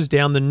close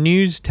down the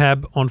news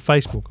tab on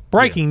Facebook.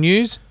 Breaking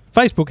news.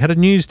 Facebook had a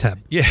news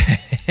tab. Yeah,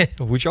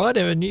 which I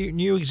never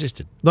knew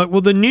existed.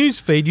 The news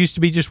feed used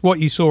to be just what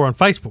you saw on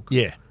Facebook.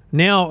 Yeah.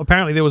 Now,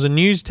 apparently, there was a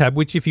news tab,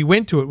 which if you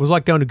went to it, was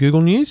like going to Google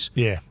News.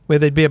 Yeah. Where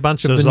there'd be a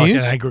bunch of the news. news. So it's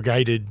like an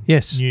aggregated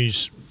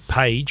news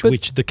page,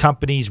 which the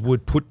companies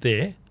would put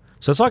there.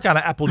 So it's like going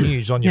to Apple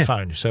News on your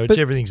phone. So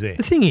everything's there.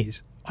 The thing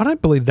is, I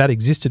don't believe that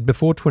existed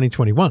before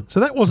 2021. So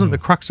that wasn't the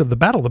crux of the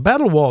battle. The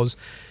battle was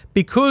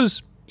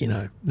because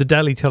the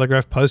Daily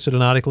Telegraph posted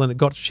an article and it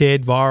got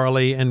shared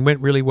virally and went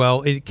really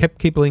well. It kept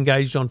people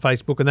engaged on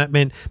Facebook, and that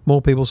meant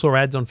more people saw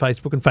ads on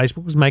Facebook, and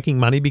Facebook was making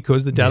money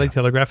because the Daily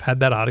Telegraph had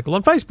that article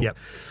on Facebook. Yep.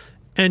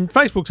 And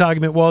Facebook's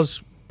argument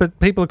was, but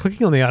people are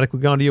clicking on the article,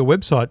 going to your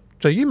website,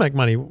 so you make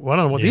money. Well, I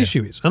don't know what the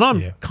issue is. And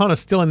I'm kind of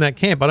still in that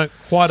camp. I don't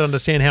quite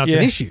understand how it's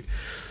an issue.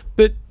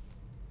 But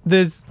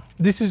this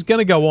is going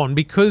to go on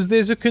because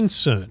there's a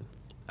concern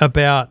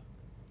about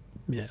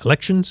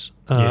elections,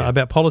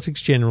 about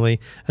politics generally,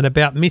 and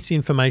about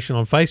misinformation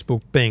on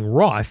Facebook being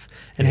rife,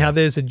 and how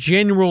there's a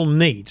general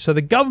need. So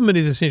the government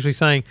is essentially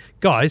saying,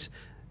 guys,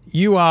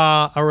 you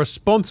are a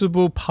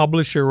responsible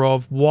publisher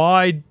of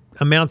wide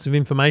amounts of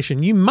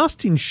information. You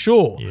must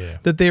ensure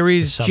that there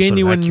is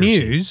genuine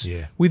news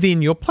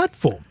within your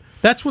platform.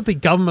 That's what the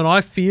government,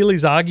 I feel,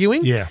 is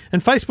arguing. Yeah.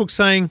 And Facebook's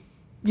saying,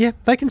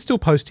 they can still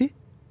post here.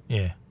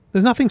 Yeah.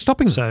 There's nothing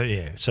stopping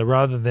them. So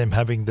rather than them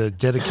having the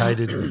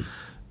dedicated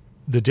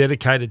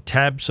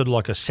tab, sort of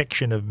like a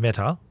section of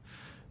Meta,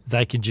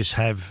 they can just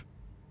have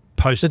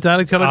post. The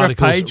Daily Telegraph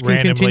page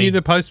can continue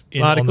to post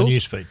articles on the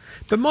newsfeed.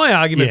 But my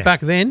argument back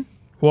then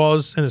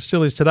was, and it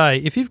still is today,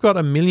 if you've got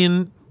 1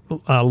 million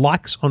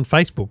likes on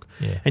Facebook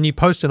and you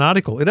post an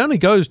article, it only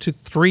goes to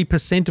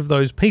 3% of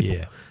those people.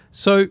 Yeah.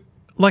 So,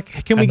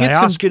 can we get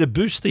some? Ask you to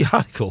boost the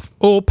article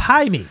or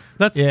pay me?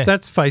 That's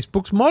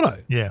Facebook's motto.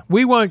 Yeah,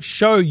 we won't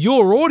show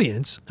your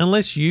audience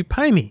unless you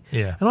pay me.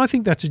 Yeah, and I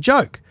think that's a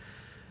joke.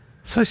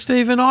 So,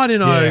 Stephen, I don't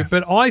know,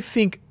 but I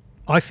think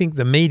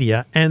the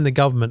media and the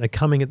government are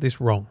coming at this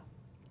wrong.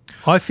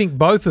 I think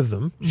both of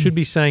them should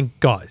be saying,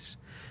 guys,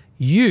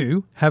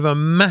 you have a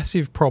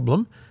massive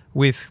problem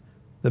with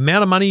the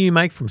amount of money you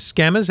make from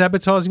scammers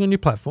advertising on your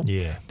platform,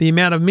 the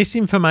amount of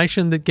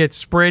misinformation that gets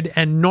spread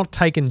and not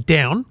taken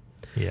down,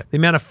 the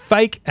amount of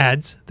fake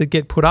ads that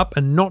get put up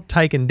and not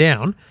taken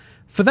down.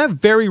 For that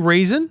very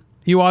reason,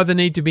 you either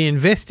need to be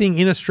investing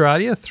in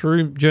Australia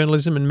through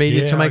journalism and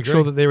media to make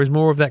sure that there is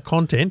more of that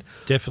content,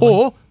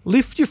 or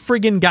lift your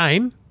friggin'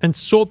 game and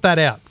sort that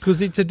out,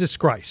 because it's a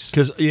disgrace.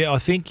 Because I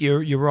think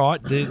you're right.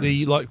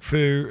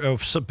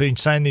 I've been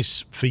saying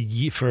this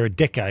for a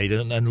decade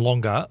and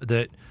longer,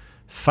 that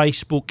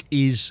Facebook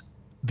is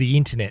the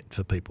internet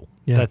for people.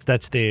 Yeah.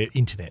 That's their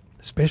internet.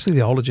 Especially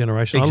the older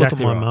generation.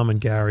 Exactly. I look at my mum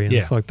and Gary, and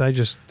it's like they're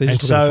just looking at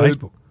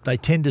Facebook. they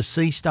tend to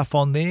see stuff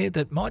on there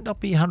that might not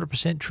be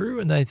 100% true,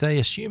 and they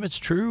assume it's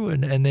true.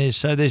 And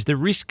there's the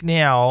risk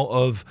now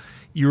of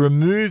you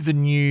remove the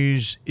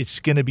news, it's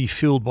going to be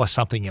filled by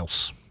something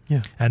else.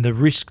 Yeah. And the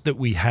risk that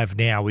we have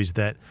now is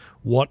that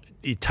what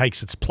it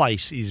takes its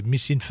place is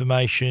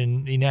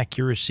misinformation,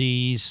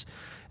 inaccuracies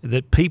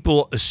that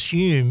people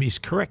assume is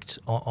correct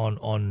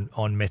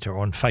on Meta,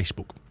 on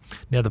Facebook.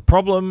 Now, the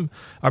problem,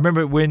 I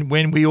remember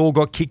when we all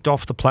got kicked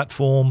off the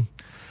platform,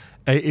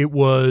 it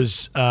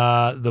was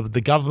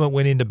the government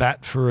went into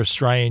bat for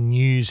Australian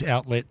news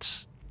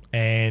outlets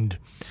and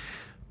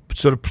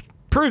sort of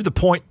proved the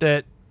point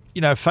that,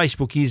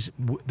 Facebook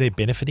they're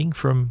benefiting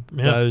from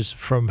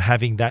from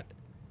having that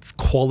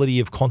quality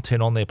of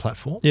content on their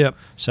platform. Yeah.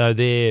 So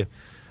the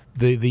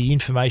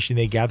information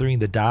they're gathering,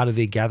 the data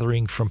they're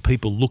gathering from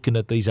people looking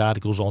at these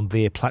articles on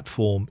their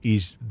platform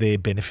they're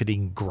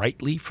benefiting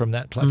greatly from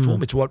that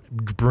platform. It's what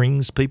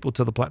brings people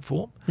to the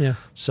platform. Yeah.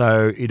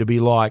 So it'll be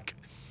like,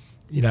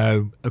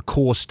 a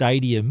core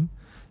stadium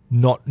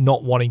not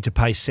wanting to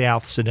pay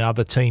Souths and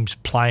other teams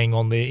playing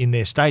in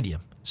their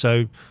stadium.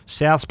 So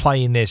Souths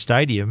play in their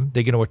stadium,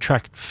 they're going to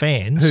attract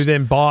fans who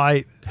then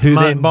buy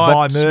merch meat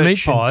pies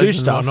and do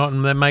stuff,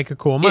 and then make a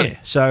core money. Yeah.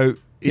 So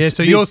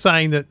so you're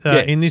saying that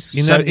in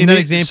that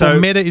example,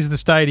 Meta is the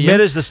stadium.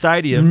 Meta's the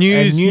stadium.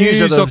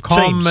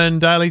 News.com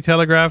and Daily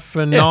Telegraph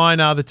and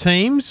Nine are the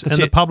teams,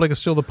 and the public is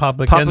still the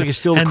public. Public is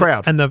still the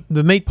crowd, and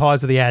the meat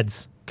pies are the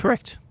ads.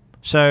 Correct.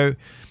 So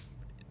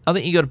I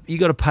think you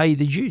got to pay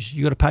the dues.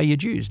 You got to pay your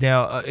dues.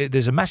 Now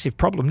there's a massive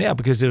problem now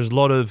because there's a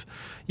lot of,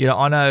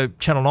 I know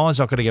Channel 9's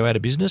not going to go out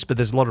of business, but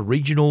there's a lot of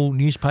regional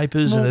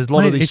newspapers and there's a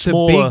lot of these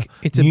smaller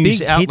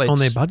news outlets. Hit on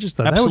their budgets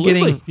though. Absolutely.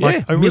 They were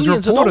getting it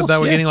was reported they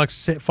were getting like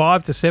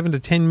 $5 to $7 to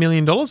 $10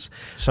 million.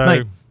 So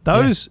mate,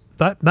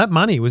 that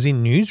money was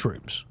in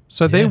newsrooms.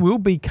 So there will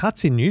be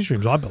cuts in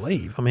newsrooms, I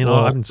believe. I mean,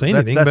 I haven't seen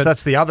anything. But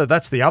that's the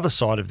other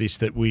side of this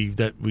that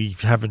we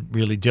haven't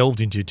really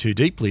delved into too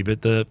deeply.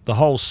 But the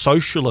whole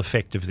social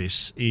effect of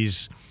this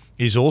is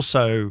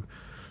also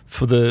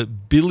for the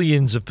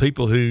billions of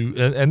people who,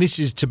 and this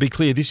is, to be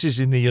clear, this is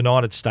in the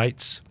United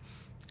States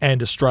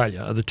and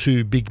Australia are the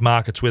two big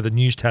markets where the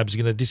news tabs are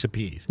going to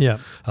disappear. Yeah,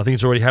 I think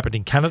it's already happened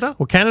in Canada.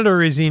 Well, Canada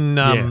is in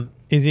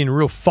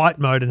real fight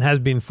mode and has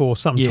been for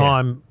some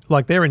time.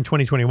 Like they're in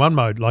 2021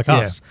 mode, like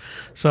us.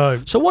 So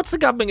what's the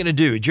government going to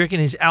do? Do you reckon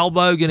is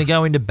Albo going to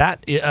go into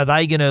bat? Are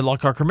they going to,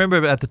 like, I can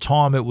remember at the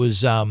time it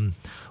was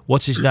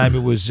what's his name?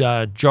 It was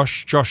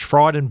Josh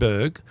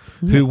Frydenberg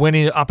who went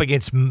up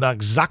against Mark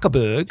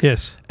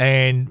Zuckerberg.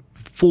 And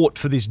fought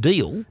for this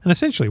deal and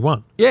essentially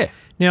won. Yeah.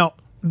 Now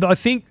I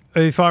think,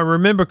 if I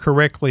remember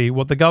correctly,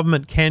 what the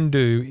government can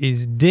do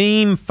is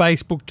deem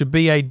Facebook to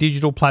be a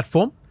digital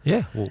platform.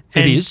 Yeah, well,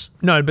 it is.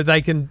 No, but they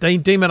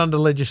deem it under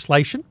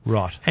legislation.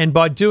 Right. And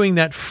by doing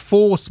that,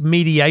 force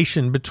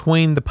mediation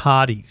between the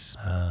parties.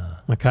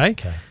 Okay?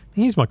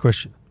 Here's my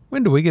question.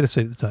 When do we get a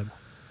seat at the table?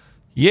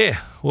 Yeah,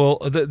 well,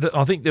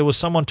 I think there was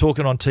someone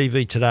talking on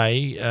TV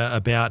today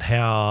about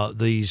how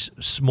these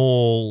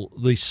smaller,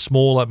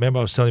 remember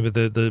I was telling you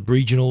about the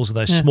regionals and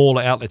those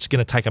smaller outlets are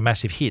going to take a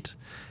massive hit.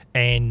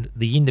 And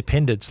the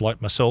independents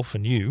like myself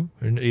and you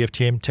and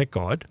EFTM Tech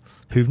Guide,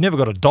 who've never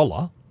got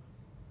 $1,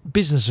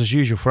 business as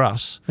usual for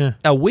us. Yeah.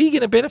 Are we going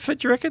to benefit,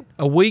 do you reckon?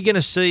 Are we going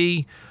to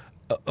see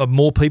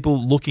more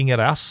people looking at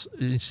us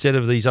instead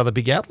of these other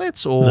big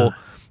outlets? Or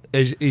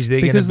is there going to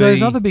be... Because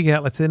those other big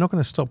outlets, they're not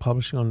going to stop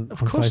publishing on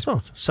Facebook. Of course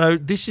not. So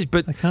this is...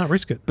 But they can't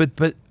risk it.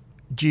 But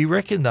do you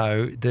reckon,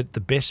 though, that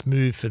the best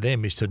move for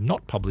them is to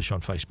not publish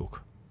on Facebook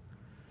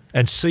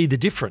and see the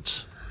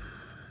difference?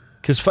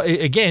 Because,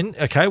 again,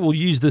 okay, we'll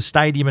use the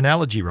stadium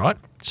analogy, right?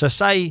 So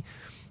say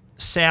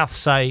South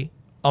say...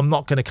 I'm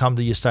not going to come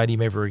to your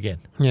stadium ever again.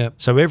 Yeah.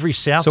 So every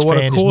Souths fan is not going to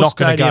go. So what a core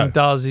stadium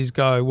does is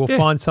go, we'll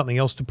find something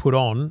else to put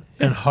on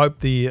and hope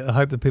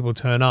the people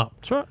turn up.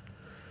 That's right.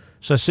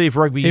 So see if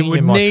rugby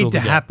union might fill the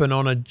gap. It would need to happen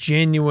on a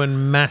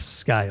genuine mass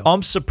scale.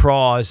 I'm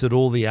surprised that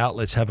all the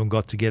outlets haven't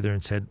got together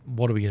and said,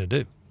 what are we going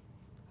to do?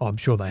 Oh, I'm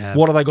sure they have.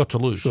 What have they got to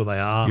lose? I'm sure they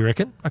are. You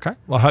reckon? Okay.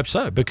 Well, I hope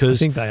so,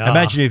 because I think they are.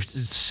 Imagine if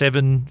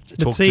 7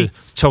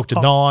 talk to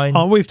 9.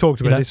 Oh, we've talked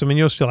about this. I mean,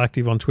 you're still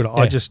active on Twitter.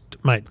 Yeah. I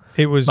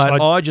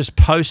just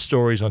post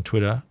stories on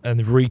Twitter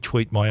and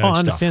retweet my own stuff. I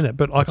understand that,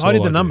 but I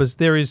did the numbers.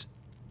 There is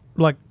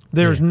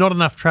not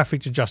enough traffic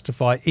to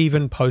justify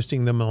even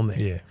posting them on there.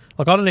 Yeah.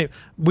 Like I don't need.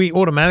 We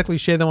automatically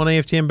share them on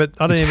EFTM, but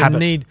I don't even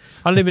need.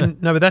 I don't even.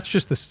 No, but that's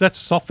just that's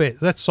software.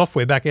 That's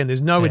software back end.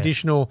 There's no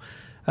additional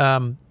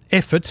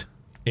effort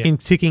in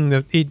ticking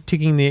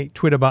the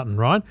Twitter button,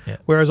 right? Yeah.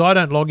 Whereas I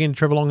don't log in,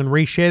 Trevor Long, and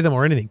reshare them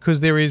or anything because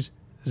there is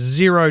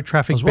zero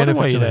traffic benefit.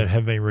 Why you don't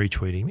have been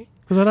retweeting me?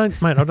 Because I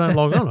don't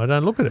log on. I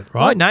don't look at it,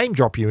 right? I name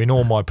drop you in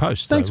all my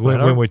posts. Thanks, though,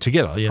 when we're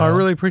together. You know? I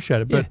really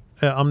appreciate it, but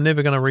I'm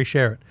never going to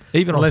reshare it.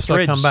 Even unless on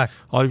Threads, I come back.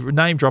 I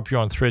name drop you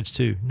on Threads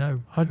too.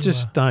 No, I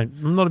just don't.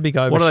 I'm not a big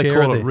oversharer. What do they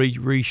call it?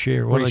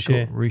 Reshare. What do they call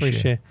it?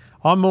 Reshare.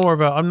 I'm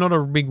not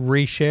a big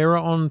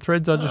resharer on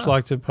Threads. I just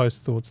like to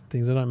post thoughts and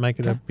things. I don't make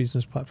it a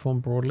business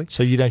platform broadly.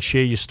 So you don't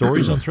share your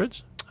stories on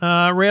Threads?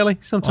 Rarely.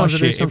 Sometimes I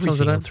do, sometimes I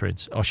everything on don't.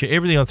 Threads. I share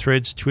everything on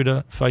Threads,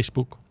 Twitter,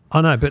 Facebook, I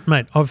know, but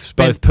mate, I've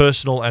spent both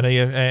personal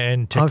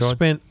and tech I've guide.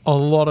 spent a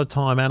lot of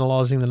time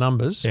analysing the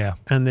numbers, Yeah.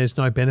 and there's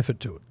no benefit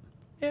to it.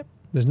 Yep.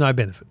 There's no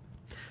benefit.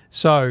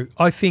 So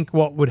I think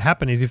what would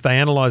happen is if they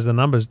analyse the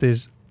numbers,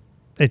 it's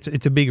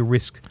a bigger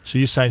risk. So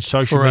you're saying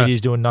social For a- media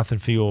is doing nothing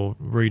for your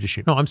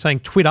readership? No, I'm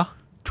saying Twitter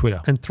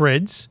Twitter and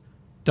Threads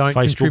don't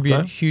Facebook, contribute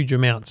though? huge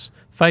amounts.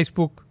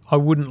 Facebook, I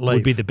wouldn't leave.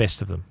 would be the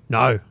best of them.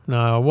 No.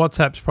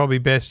 WhatsApp's probably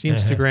best.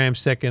 Instagram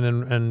second,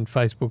 and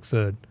Facebook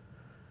third.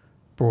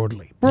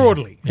 Broadly,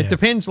 Yeah. it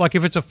depends. Like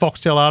if it's a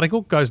Foxtel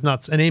article, goes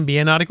nuts. An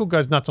NBN article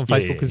goes nuts on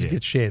Facebook because it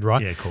gets shared, right?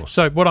 Yeah, of course.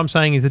 So what I'm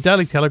saying is the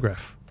Daily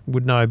Telegraph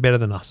would know better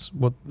than us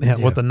what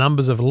the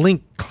numbers of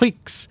link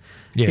clicks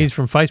is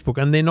from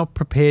Facebook, and they're not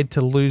prepared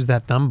to lose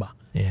that number.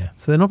 Yeah.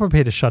 So they're not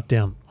prepared to shut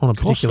down on a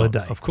particular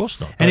day. Of course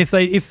not. And if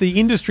the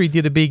industry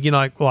did a big,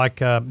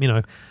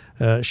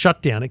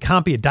 shutdown, it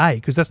can't be a day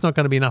because that's not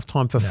going to be enough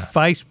time for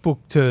Facebook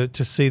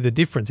to see the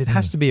difference. It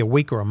has to be a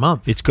week or a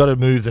month. It's got to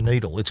move the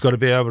needle. It's got to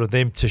be able to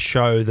them to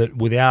show that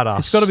without us,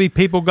 It's got to be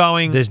people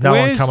going. there's no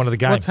one "Where's- coming to the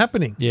game. What's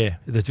happening? Yeah.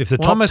 If the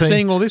Why top am I team,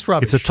 seeing all this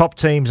rubbish? If the top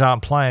teams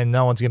aren't playing,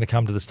 no one's going to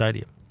come to the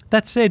stadium.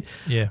 That said,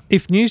 Yeah.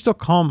 if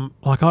news.com,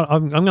 like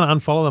I'm going to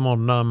unfollow them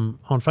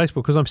on Facebook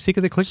because I'm sick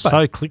of the clickbait.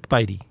 So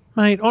clickbaity.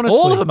 Mate, honestly,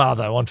 All of them are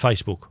though on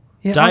Facebook.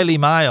 Yeah, Daily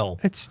Mail.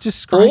 It's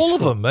disgraceful. All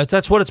of them.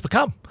 That's what it's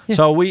become. Yeah.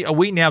 So are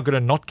we now going to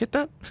not get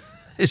that?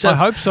 Is I that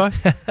hope so.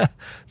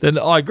 then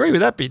I agree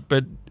with that bit.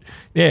 But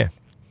yeah,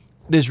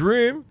 there's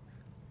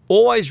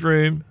always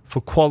room for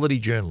quality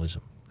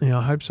journalism Yeah,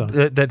 I hope so.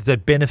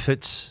 that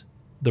benefits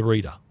the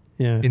reader.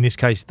 Yeah. In this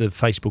case, the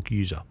Facebook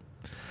user.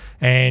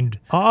 And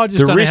I just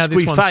the don't know how risk this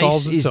we one face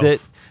solves is itself.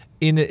 that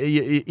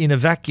in a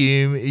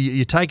vacuum,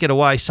 you take it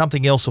away,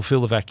 something else will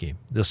fill the vacuum.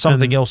 There's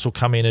something else will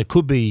come in. It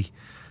could be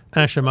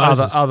Asher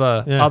Moses.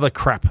 other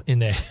crap in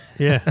there.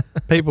 Yeah.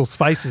 People's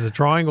faces are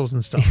triangles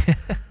and stuff.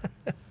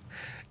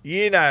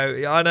 I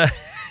know,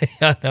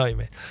 I know you,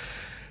 man.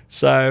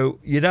 So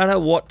you don't know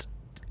what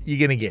you're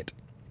going to get,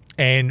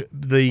 and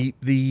a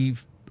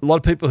lot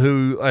of people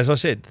who, as I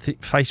said,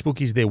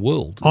 Facebook is their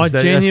world. I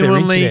That's their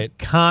genuinely internet.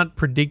 can't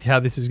predict how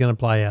this is going to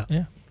play out.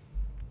 Yeah.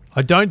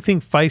 I don't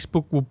think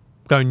Facebook will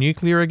go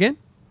nuclear again.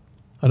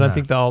 I don't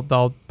think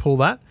they'll pull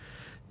that.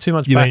 Too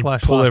much You mean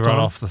backlash pull last everyone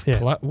time. off the Yeah.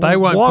 pla- They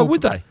won't. Why pull-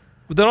 would they?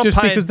 They're not Just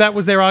paying, because that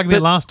was their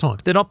argument but last time.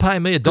 They're not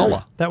paying me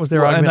 $1. That was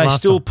their argument and they last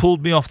still time.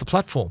 pulled me off the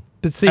platform.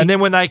 But see, and then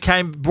when they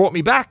brought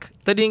me back,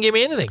 they didn't give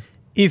me anything.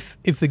 if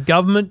the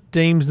government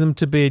deems them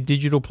to be a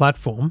digital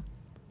platform,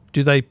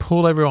 do they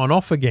pull everyone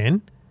off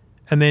again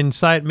and then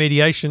say at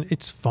mediation,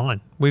 it's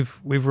fine. We've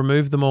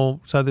removed them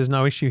all, so there's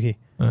no issue here.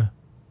 You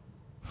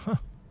know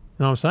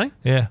what I'm saying?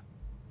 Yeah.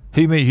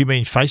 Who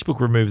mean Facebook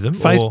removed them?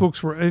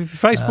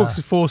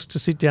 Facebook's forced to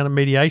sit down at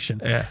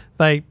mediation. Yeah.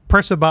 They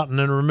press a button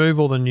and remove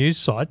all the news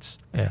sites,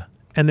 Yeah.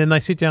 and then they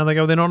sit down and they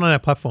go, they're not on our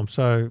platform,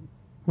 so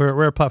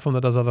we're a platform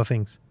that does other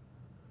things.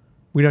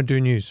 We don't do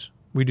news.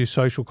 We do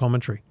social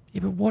commentary.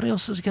 Yeah, but what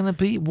else is going to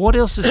be? What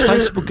else is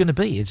Facebook going to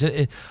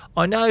be?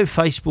 I know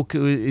Facebook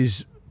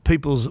is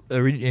people's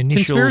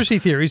initial Conspiracy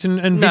theories and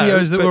No,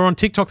 videos that but- were on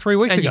TikTok 3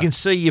 weeks and ago. you can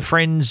see your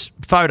friends'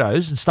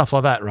 photos and stuff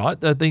like that,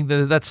 right? I think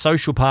that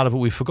social part of it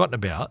we've forgotten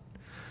about.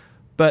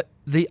 But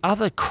the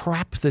other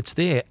crap that's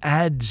there,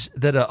 ads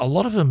that are a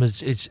lot of them,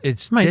 it's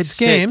Mate, dead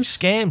set scams.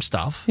 scam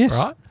stuff, Yes,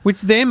 right?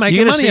 which they're making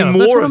You're going to money see out of.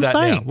 That's more what of I'm that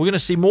saying. now. We're going to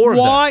see more of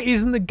that. Why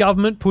isn't the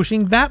government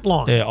pushing that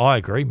line? Yeah, I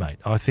agree, mate.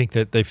 I think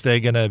that if they're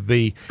going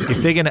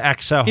to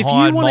act so If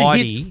high you and want to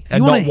mighty hit,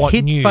 and not want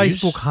hit news,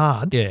 Facebook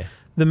hard, yeah,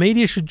 the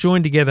media should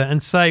join together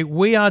and say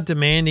we are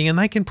demanding, and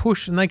they can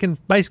push and they can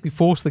basically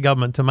force the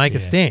government to make a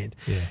stand,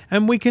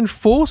 and we can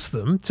force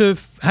them to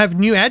have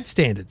new ad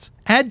standards.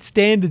 Ad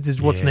standards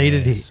is what's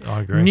needed here. Yes,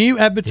 I agree. New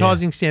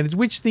advertising standards,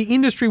 which the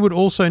industry would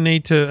also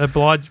need to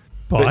oblige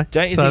by. But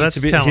don't you So think that's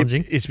it's a bit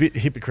challenging. it's a bit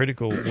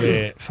hypocritical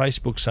where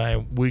Facebook's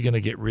saying we're going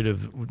to get rid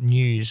of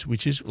news,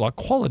 which is like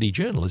quality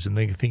journalism.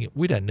 They're thinking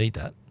we don't need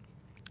that,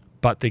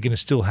 but they're going to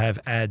still have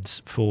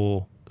ads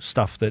for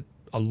stuff that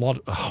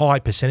a high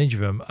percentage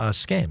of them are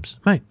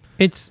scams, Mate,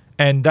 it's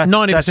and that's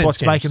 90% what's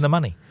scams. making the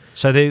money.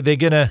 So they're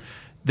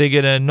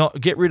gonna not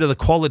get rid of the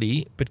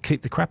quality, but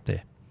keep the crap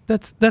there.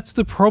 That's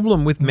the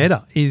problem with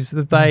Meta is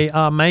that they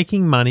are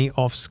making money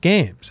off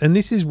scams, and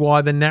this is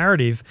why the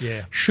narrative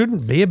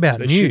shouldn't be about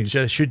They news.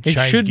 should it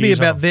change should be gears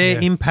on about them. their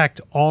Yeah. impact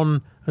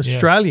on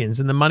Australians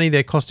and the money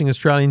they're costing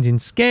Australians in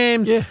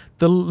scams, Yeah.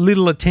 the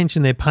little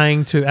attention they're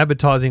paying to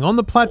advertising on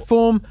the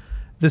platform,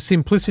 the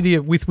simplicity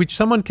with which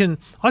someone can.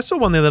 I saw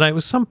one the other day. It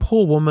was some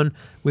poor woman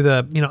with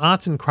a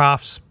arts and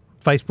crafts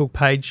Facebook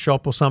page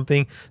shop or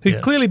something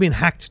who'd clearly been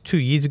hacked 2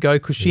 years ago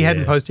because she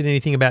hadn't posted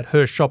anything about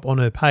her shop on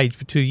her page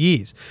for 2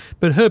 years.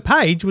 But her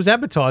page was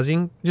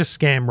advertising just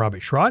scam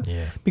rubbish, right?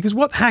 Yeah. Because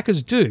what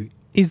hackers do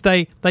is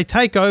they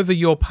take over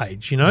your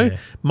page,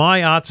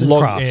 My Arts and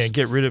Crafts.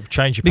 Yeah,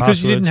 change your because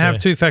passwords. you didn't have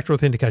two-factor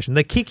authentication.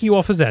 They kick you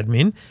off as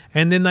admin,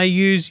 and then they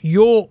use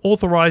your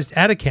authorized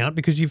ad account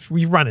because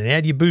you've run an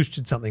ad, you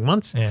boosted something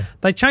once. Yeah.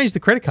 They change the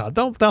credit card.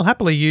 They'll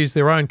happily use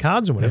their own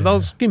cards and whatever. They'll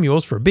give them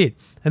yours for a bit,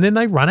 and then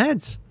they run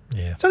ads.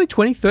 Yeah. It's only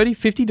 $20, $30,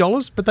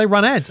 $50, but they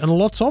run ads, and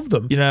lots of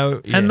them.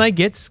 And they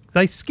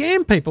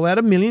scam people out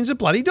of millions of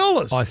bloody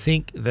dollars. I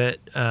think that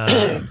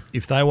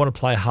if they want to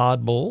play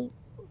hardball,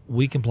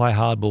 we can play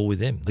hardball with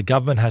them. The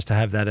government has to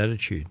have that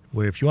attitude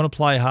where if you want to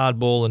play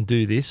hardball and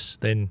do this,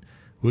 then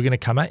we're going to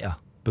come at you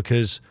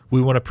because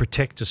we want to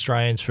protect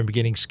Australians from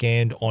getting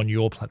scammed on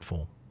your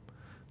platform.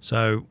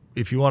 So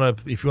if you want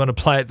to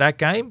play at that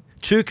game,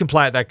 two can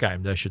play at that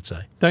game, they should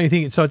say. Don't you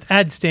think? So it's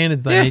ad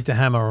standards they need to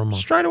hammer them on.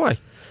 Straight away.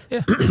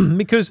 Yeah.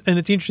 Because, and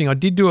it's interesting, I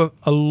did do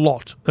a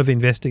lot of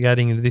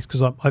investigating into this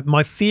because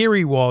my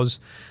theory was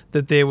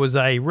that there was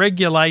a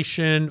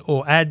regulation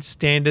or ad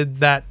standard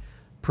that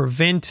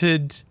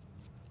prevented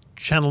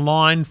Channel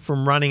 9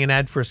 from running an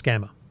ad for a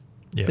scammer.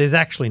 Yeah. There's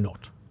actually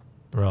not.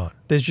 Right.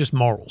 There's just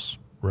morals.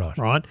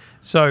 Right.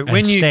 So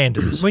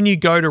standards. when you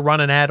go to run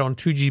an ad on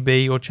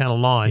 2GB or Channel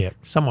 9,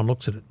 someone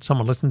looks at it,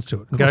 someone listens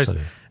to it and goes,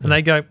 and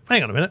they go,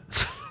 hang on a minute,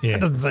 that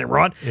doesn't seem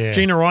right. Yeah.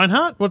 Gina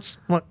Reinhart, what?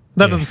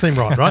 That doesn't seem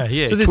right,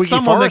 right? So there's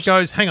someone that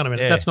goes, hang on a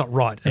minute, that's not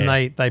right, and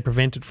they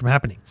prevent it from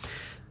happening.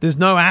 There's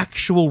no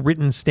actual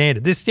written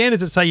standard. There's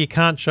standards that say you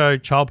can't show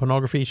child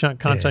pornography, you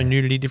can't show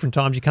nudity different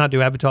times, you can't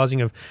do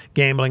advertising of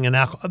gambling and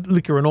alcohol,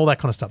 liquor and all that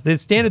kind of stuff. There's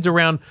standards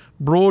around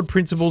broad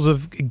principles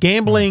of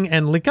gambling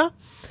and liquor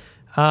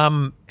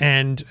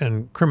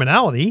and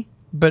criminality,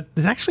 but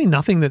there's actually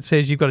nothing that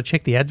says you've got to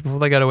check the ads before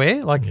they go to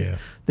air.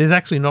 There's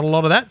actually not a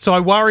lot of that. So I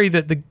worry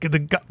that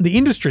the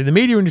industry, the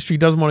media industry,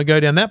 doesn't want to go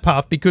down that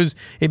path because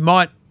it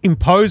might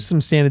impose some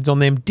standards on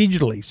them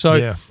digitally.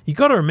 So you've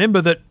got to remember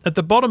that at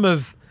the bottom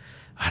of,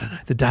 I don't know,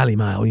 the Daily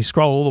Mail, you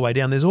scroll all the way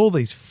down, there's all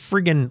these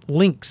friggin'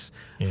 links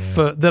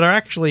that are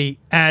actually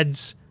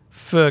ads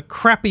for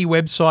crappy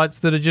websites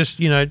that are just,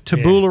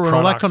 taboola and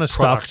all that kind of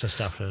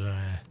stuff.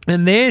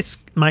 And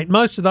mate,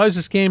 most of those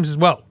are scams as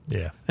well.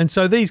 Yeah. And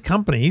so these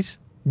companies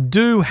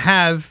do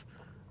have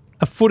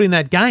a foot in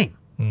that game.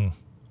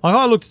 Like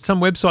I looked at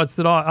some websites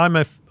that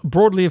I'm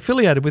broadly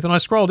affiliated with, and I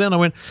scrolled down and I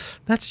went,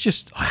 that's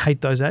just, I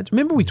hate those ads.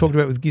 Remember we talked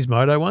about it with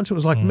Gizmodo once? It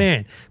was like,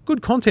 man,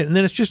 good content. And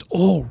then it's just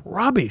all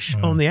rubbish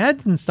on the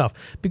ads and stuff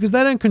because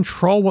they don't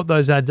control what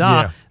those ads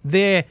are. Yeah.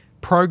 They're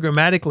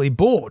programmatically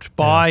bought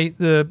by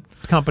the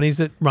companies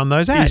that run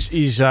those ads.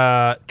 Is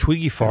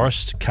Twiggy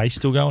Forrest case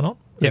still going on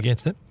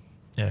against them?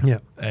 Yeah.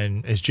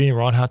 And is Gina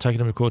Reinhart taking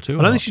them to court too?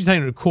 I don't think she's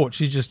taking them to court.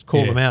 She's just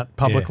called them out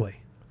publicly.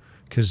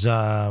 Because, so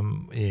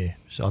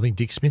I think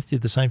Dick Smith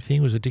did the same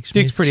thing. Was it Dick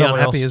Smith? Dick's pretty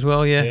unhappy as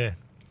well, yeah.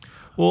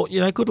 Well,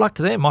 good luck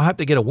to them. I hope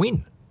they get a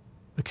win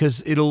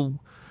because it'll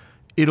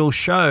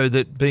show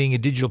that being a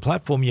digital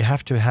platform, you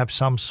have to have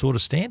some sort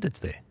of standards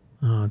there.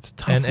 Oh, it's a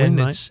tough win,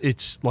 mate.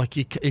 It's like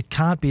it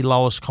can't be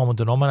lowest common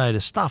denominator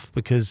stuff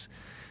because,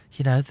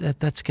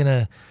 that's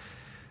going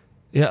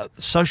to,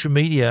 social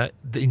media,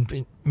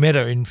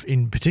 Meta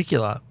in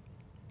particular,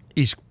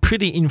 is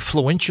pretty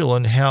influential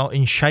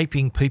in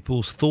shaping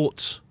people's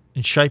thoughts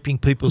and shaping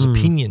people's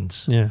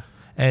opinions. Yeah.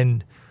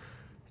 And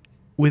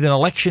with an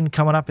election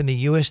coming up in the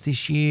US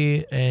this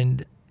year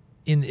and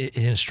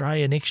in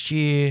Australia next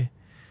year,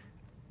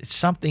 it's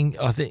something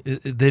I think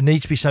there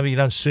needs to be something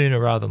done sooner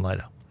rather than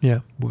later. Yeah.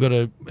 We've got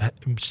to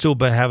still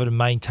be able to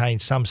maintain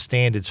some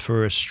standards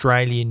for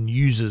Australian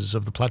users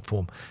of the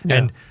platform. Yeah.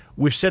 And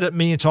we've said it a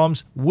million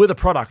times, we're the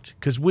product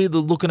because we're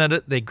looking at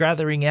it, they're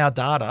gathering our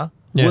data,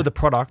 we're the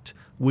product,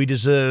 we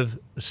deserve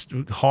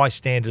a high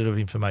standard of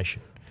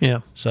information.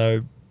 Yeah.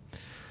 So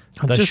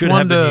I just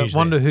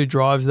wonder who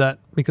drives that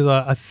because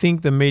I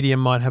think the media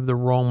might have the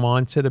wrong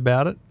mindset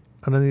about it.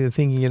 I don't think they're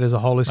thinking it as a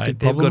holistic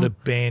problem. They've got to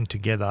band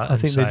together. I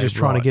think they're just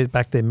trying to get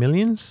back their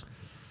millions.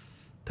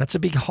 That's a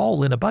big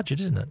hole in a budget,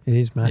 isn't it? It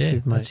is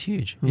massive, mate. That's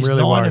huge. I'm Is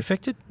really 9 worried.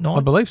 affected? 9?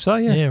 I believe so,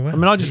 yeah. Right. I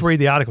mean, I just read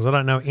the articles. I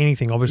don't know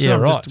anything, obviously. Yeah,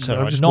 I'm right. Just, so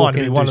I'm just 9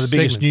 is one of the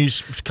biggest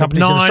news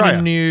companies in Australia. 9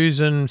 in news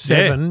and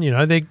 7,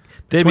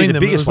 they're the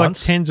biggest like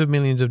ones. tens of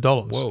millions of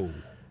dollars. Whoa.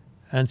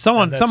 And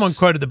someone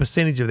quoted the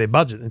percentage of their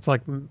budget. It's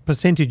like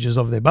percentages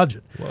of their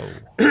budget. Whoa.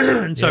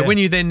 And so when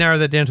you then narrow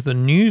that down to the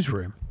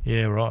newsroom,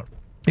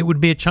 it would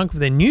be a chunk of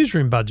their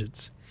newsroom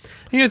budgets.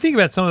 And think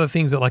about some of the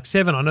things that like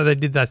 7, I know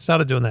they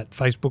started doing that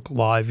Facebook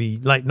Live-y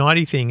late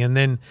nighty thing, and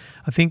then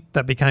I think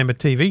that became a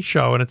TV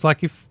show, and it's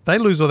like if they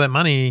lose all that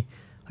money,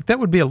 like that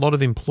would be a lot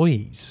of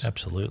employees.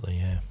 Absolutely,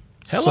 yeah.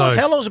 How long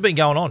has it been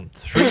going on?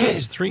 3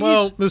 years? 3 years?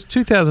 Well, it was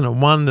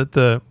 2001 that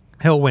the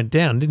hell went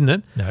down, didn't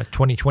it? No,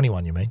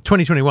 2021 you mean?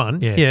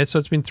 2021, yeah. So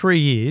it's been 3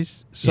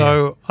 years.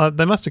 So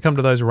they must have come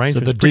to those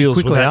arrangements so the deals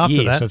pretty quickly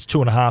after that. So it's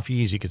 2.5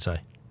 years, you could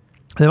say.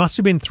 There must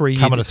have been 3 years.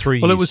 Coming to 3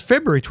 years. Well, it was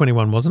February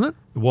 21, wasn't it?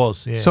 It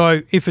was, yeah.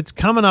 So if it's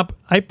coming up,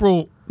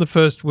 April the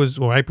 1st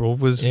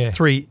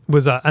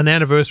was an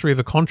anniversary of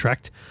a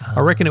contract.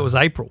 I reckon it was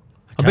April.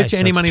 I bet you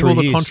any money all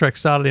the contracts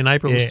started in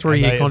April. It was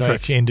 3-year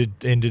contracts. They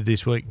ended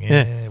this week.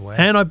 Yeah. Wow.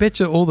 And I bet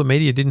you all the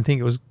media didn't think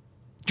it was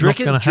Do you not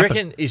going to happen.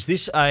 reckon is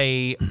this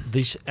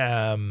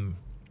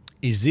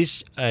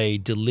a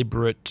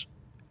deliberate?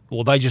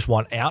 Well, they just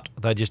want out.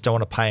 They just don't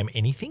want to pay him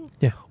anything.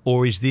 Yeah.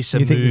 Or is this a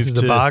You move think this is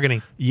a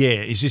bargaining?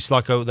 Yeah. Is this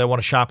like they want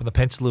to sharpen the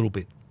pencil a little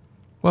bit?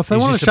 Well, if they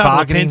Is want this to a sharpen the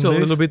bargaining pencil a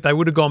move? little bit, they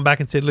would have gone back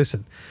and said,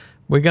 listen,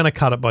 we're going to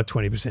cut it by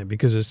 20%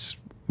 because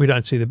we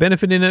don't see the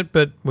benefit in it,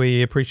 but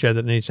we appreciate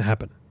that it needs to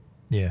happen.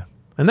 Yeah.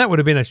 And that would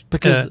have been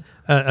Because-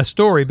 a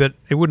story, but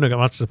it wouldn't have got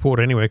much support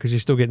anyway because you're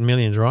still getting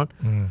millions, right?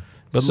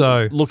 But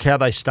So look how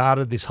they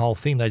started this whole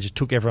thing. They just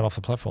took everyone off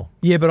the platform.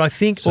 yeah, but I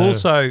think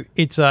also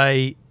it's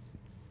a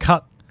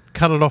cut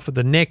it off at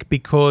the neck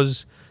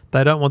because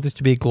they don't want this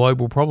to be a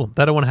global problem.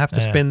 They don't want to have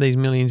to spend these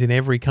millions in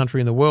every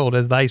country in the world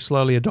as they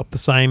slowly adopt the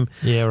same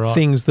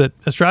things that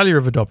Australia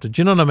have adopted.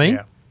 Do you know what I mean?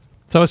 Yeah.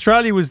 So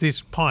Australia was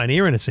this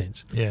pioneer in a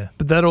sense. Yeah.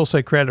 But that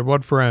also created a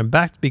rod for our own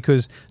backs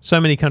because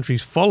so many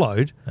countries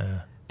followed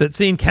that,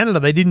 see, in Canada,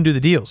 they didn't do the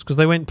deals because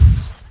they went,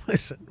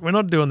 listen, we're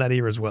not doing that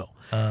here as well.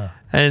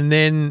 And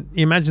then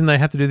you imagine they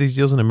have to do these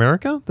deals in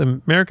America.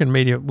 The American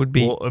media would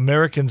be... Well,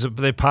 Americans,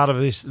 they're part of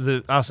this.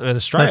 Us in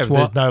Australia,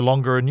 there's no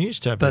longer a news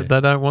tab. They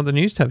don't want the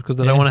news tabs because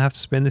they don't want to have to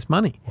spend this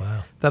money.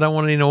 Wow. They don't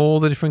want it in all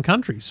the different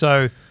countries.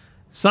 So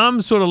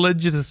some sort of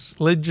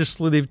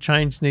legislative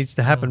change needs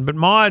to happen. But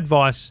my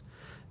advice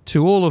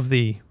to all of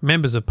the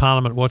members of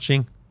Parliament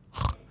watching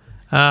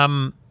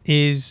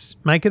is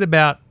make it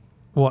about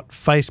what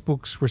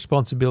Facebook's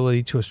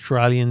responsibility to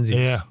Australians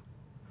is. Yeah.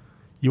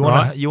 You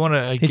want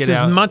to get It's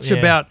out. as much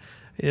about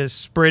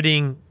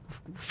spreading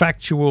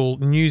factual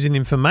news and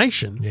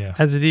information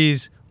as it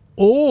is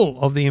all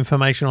of the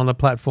information on the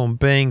platform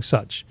being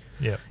such.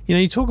 Yeah. You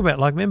know, you talk about,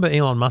 like, remember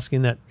Elon Musk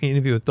in that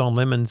interview with Don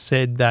Lemon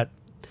said that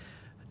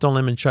Don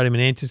Lemon showed him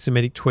an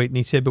anti-Semitic tweet and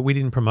he said, but we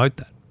didn't promote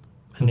that.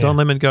 And Don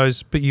Lemon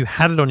goes, but you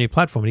had it on your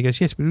platform. And he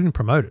goes, yes, but we didn't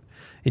promote it.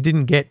 It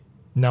didn't get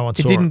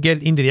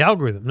into the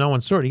algorithm. No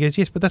one saw it. He goes,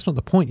 yes, but that's not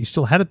the point. You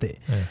still had it there.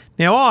 Yeah.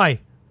 Now, I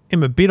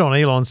am a bit on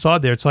Elon's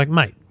side there. It's like,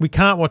 mate, we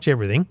can't watch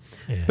everything.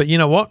 Yeah. But you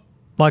know what?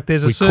 Like,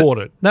 there's caught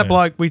it. That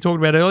bloke we talked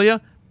about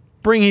earlier,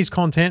 bring his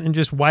content and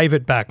just wave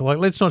it back. Like,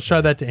 let's not show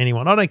that to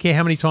anyone. I don't care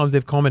how many times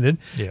they've commented.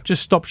 Yeah.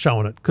 Just stop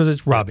showing it because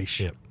it's rubbish.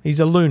 Yeah. He's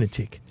a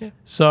lunatic. Yeah.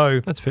 So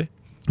that's fair.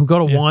 We've got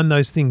to wind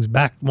those things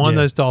back,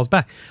 those dials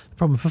back. The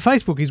problem for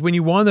Facebook is when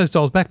you wind those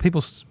dials back,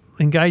 people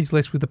engage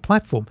less with the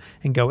platform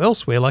and go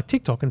elsewhere like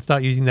TikTok and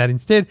start using that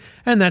instead,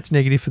 and that's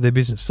negative for their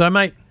business. So,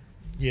 mate,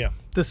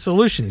 the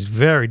solution is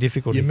very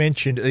difficult. You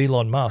mentioned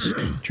Elon Musk.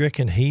 Do you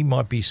reckon he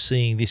might be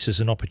seeing this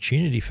as an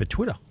opportunity for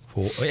Twitter,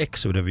 for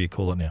X or whatever you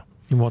call it now?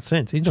 In what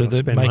sense? He's not going to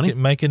spend money.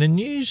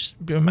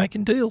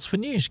 Making deals for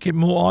news, get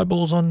more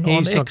eyeballs on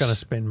He's X. Not going to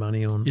spend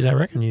money on you don't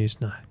reckon?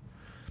 News, no.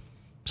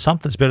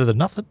 Something's better than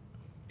nothing.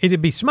 It'd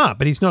be smart,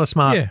 but he's not a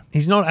smart. Yeah.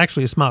 He's not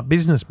actually a smart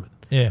businessman.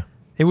 Yeah.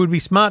 It would be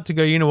smart to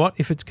go, you know what,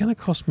 if it's going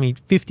to cost me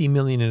 $50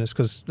 million in this,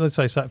 because let's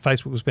say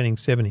Facebook was spending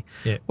 70.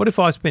 Yeah. What if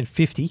I spent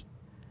 50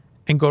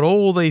 and got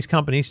all these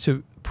companies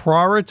to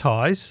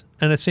prioritise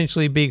and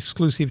essentially be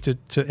exclusive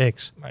to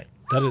X? Mate,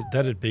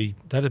 that'd be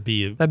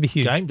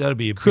huge. Game. That'd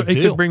be a big deal.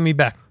 It could bring me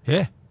back.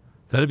 Yeah.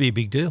 That'd be a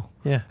big deal.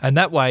 Yeah. And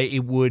that way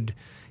it would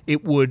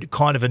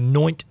kind of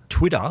anoint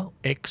Twitter,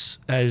 X,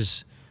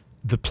 as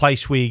the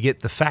place where you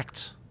get the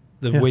facts,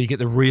 where you get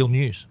the real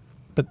news.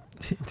 But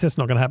that's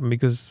not going to happen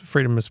because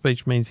freedom of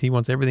speech means he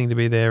wants everything to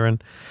be there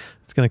and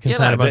it's going to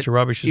contain a bunch of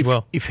rubbish as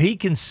well. If he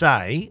can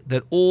say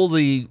that all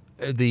the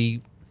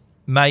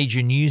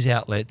major news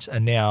outlets are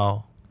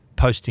now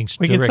posting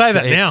we can say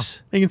that now.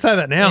 You can say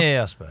that now.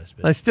 Yeah, I suppose.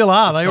 They still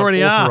are. They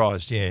already are.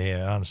 Authorised.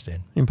 Yeah, I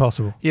understand.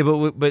 Impossible. Yeah,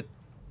 but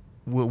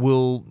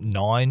will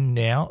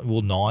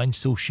Nine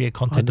still share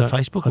content to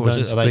Facebook? Or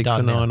are they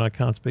done now? I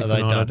can't speak for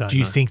Nine. I don't Do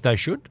you think they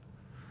should?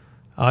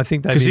 I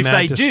think they'd be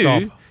mad to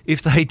stop.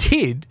 If they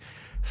did,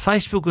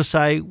 Facebook will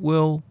say,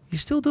 well, you're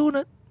still doing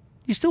it.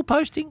 You're still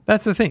posting.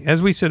 That's the thing.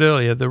 As we said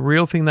earlier, the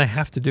real thing they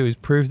have to do is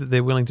prove that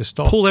they're willing to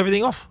stop. Pull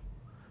everything off.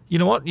 You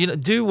know what?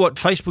 Do what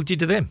Facebook did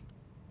to them.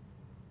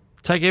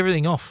 Take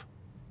everything off.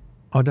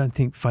 I don't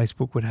think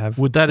Facebook would have.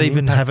 Would that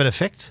even have an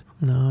effect?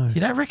 No. You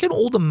don't reckon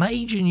all the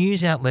major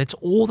news outlets,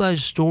 all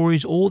those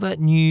stories, all that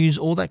news,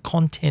 all that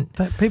content,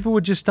 that people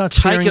would just start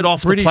sharing it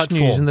off British the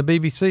platform. News and the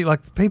BBC.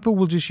 Like, people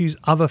will just use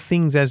other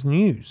things as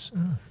news.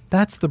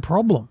 That's the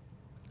problem.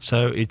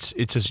 So it's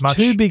as much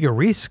too big a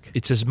risk.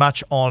 It's as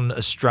much on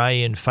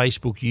Australian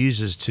Facebook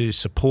users to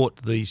support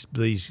these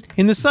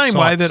in the same sites.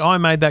 way that I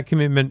made that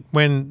commitment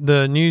when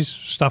the news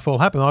stuff all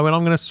happened. I went,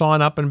 I'm going to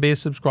sign up and be a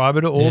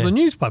subscriber to all the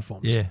news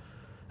platforms. Yeah.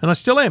 And I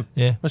still am.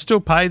 Yeah. I still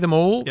pay them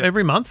all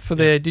every month for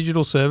their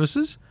digital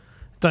services.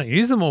 Don't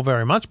use them all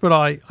very much, but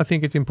I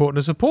think it's important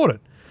to support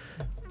it.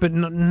 But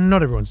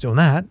not everyone's doing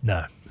that.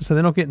 No. So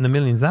they're not getting the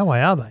millions that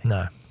way, are they?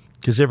 No.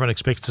 Because everyone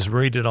expects to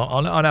read it.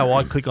 I know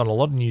I click on a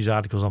lot of news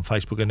articles on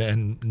Facebook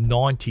and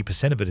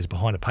 90% of it is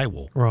behind a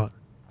paywall. Right.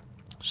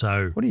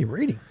 So what are you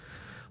reading?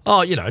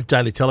 Oh,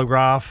 Daily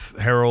Telegraph,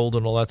 Herald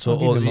and all that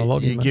sort of thing.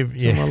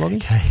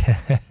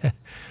 Okay.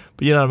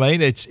 But you know what I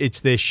mean?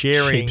 It's their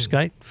sharing.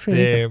 Cheapskate.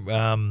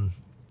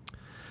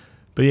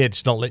 But yeah,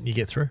 it's not letting you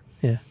get through.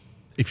 Yeah.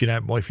 if you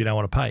don't want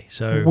to pay.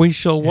 So we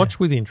shall watch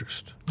with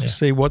interest to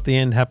see what the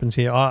end happens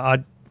here.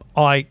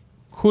 I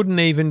couldn't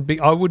even be.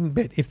 I wouldn't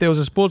bet if there was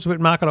a sports bet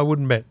market. I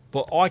wouldn't bet.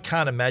 But I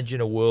can't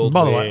imagine a world.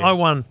 By the way, I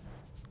won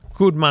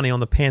good money on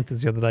the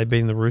Panthers the other day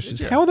beating the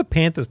Roosters. How are the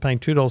Panthers paying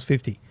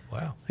 $2.50?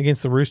 Wow.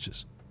 Against the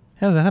Roosters?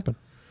 How does that happen?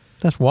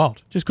 That's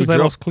wild. Just because they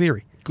lost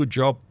Cleary. Good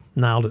job.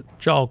 Nailed it.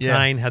 Joel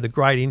Kane had the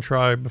great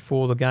intro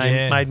before the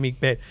game, made me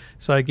bet.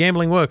 So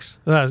gambling works.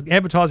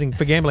 Advertising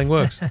for gambling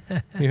works.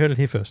 You heard it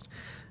here first.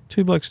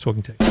 Two Blokes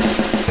Talking Tech.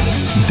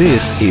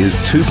 This is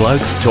Two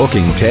Blokes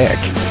Talking Tech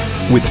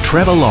with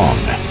Trevor Long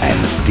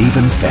and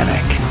Stephen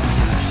Fennick.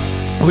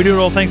 We do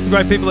it all thanks to the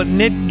great people at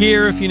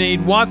Netgear. If you need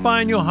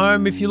Wi-Fi in your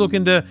home, if you're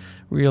looking to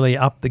really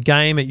up the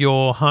game at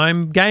your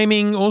home,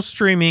 gaming or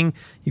streaming,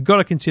 you've got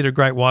to consider a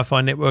great Wi-Fi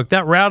network.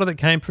 That router that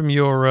came from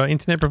your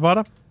internet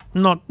provider,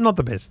 not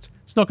the best.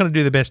 It's not going to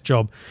do the best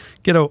job.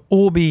 Get a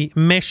Orbi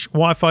mesh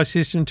Wi-Fi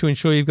system to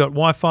ensure you've got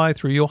Wi-Fi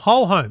through your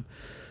whole home.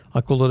 I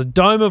call it a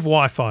dome of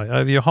Wi-Fi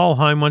over your whole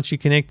home. Once you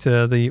connect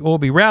the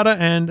Orbi router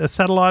and a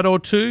satellite or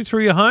two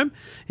through your home,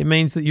 it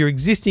means that your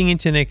existing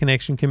internet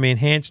connection can be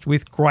enhanced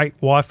with great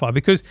Wi-Fi,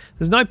 because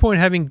there's no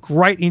point having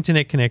great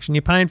internet connection.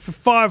 You're paying for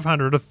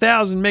 500,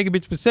 1,000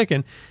 megabits per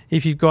second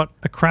if you've got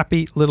a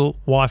crappy little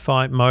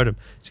Wi-Fi modem.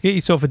 So get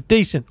yourself a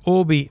decent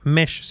Orbi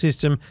mesh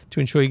system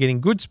to ensure you're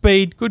getting good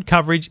speed, good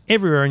coverage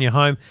everywhere in your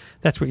home.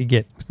 That's what you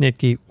get with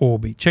Netgear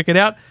Orbi. Check it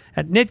out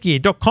at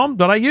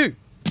netgear.com.au.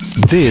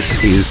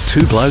 This is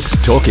Two Blokes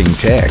Talking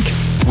Tech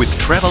with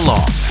Trevor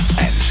Long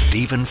and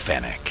Stephen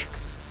Fennick.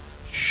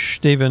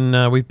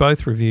 Stephen, we've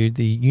both reviewed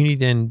the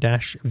Uniden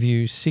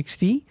Dashiew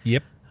 60.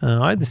 Yep.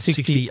 I had the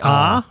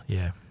 60R.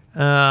 Yeah.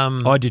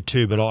 I did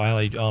too, but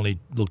I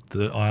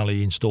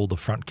only installed the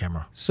front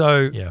camera.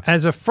 So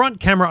as a front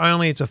camera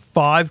only, it's a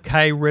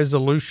 5K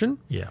resolution.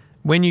 Yeah.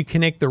 When you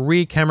connect the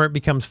rear camera, it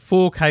becomes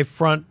 4K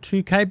front,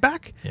 2K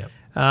back. Yeah.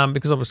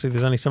 Because obviously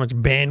there's only so much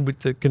bandwidth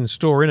that can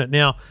store in it.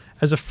 Now,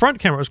 as a front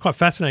camera, it was quite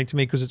fascinating to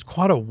me because it's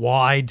quite a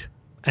wide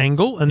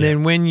angle. And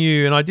then when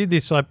you, and I did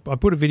this, I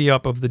put a video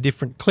up of the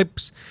different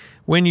clips.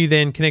 When you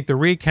then connect the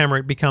rear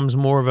camera, it becomes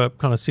more of a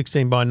kind of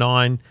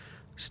 16:9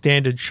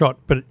 standard shot,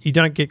 but you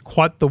don't get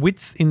quite the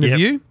width in the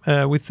view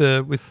with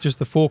just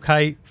the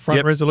 4K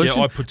front resolution.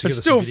 Yeah, I put together it's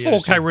still some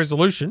videos 4K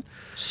resolution.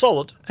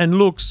 Solid. And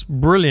looks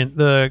brilliant.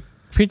 The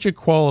picture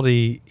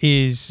quality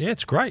is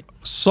it's great.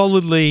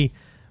 Solidly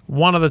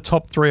one of the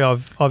top three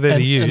I've ever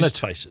used. And let's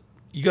face it,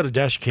 you got a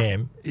dash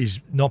cam is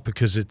not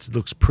because it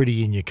looks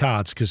pretty in your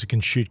car, it's because it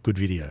can shoot good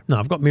video. No,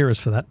 I've got mirrors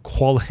for that.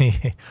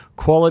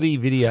 Quality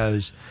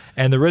videos,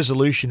 and the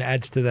resolution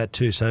adds to that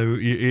too. So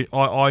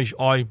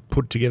I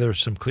put together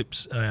some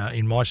clips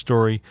in my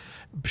story,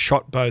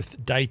 shot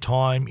both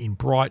daytime, in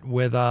bright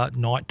weather,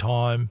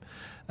 nighttime,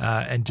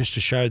 and just to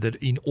show that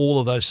in all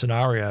of those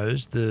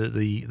scenarios,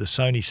 the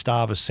Sony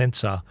Starver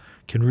sensor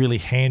can really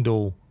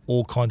handle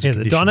all kinds of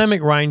conditions. The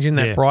dynamic range in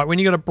that bright. When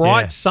you got a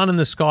bright sun in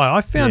the sky,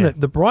 I found that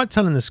the bright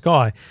sun in the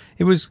sky,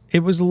 it was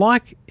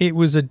like it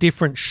was a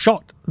different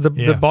shot.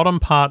 The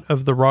bottom part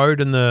of the road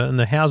and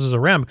the houses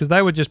around, because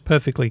they were just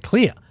perfectly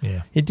clear.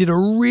 Yeah, it did a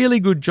really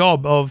good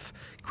job of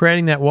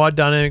creating that wide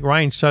dynamic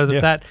range so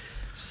that that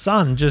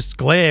sun just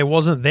glare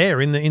wasn't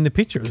there in the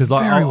picture. It was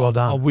very well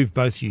done. We've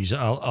both used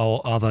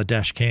other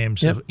dash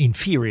cams,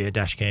 inferior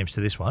dash cams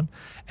to this one,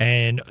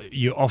 and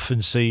you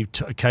often see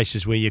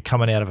cases where you're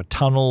coming out of a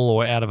tunnel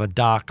or out of a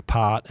dark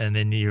part, and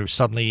then you're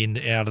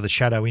suddenly out of the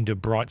shadow into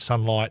bright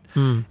sunlight,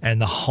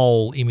 and the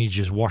whole image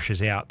just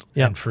washes out,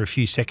 and for a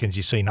few seconds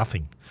you see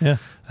nothing.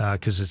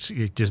 Because it's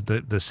just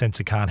the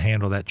sensor can't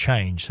handle that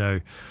change. So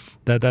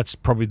that's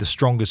probably the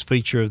strongest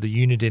feature of the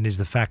Uniden, is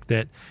the fact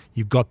that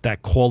you've got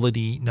that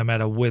quality no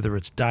matter whether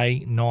it's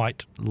day,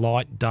 night,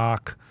 light,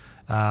 dark,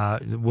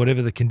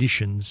 whatever the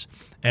conditions.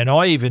 And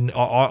I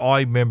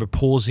remember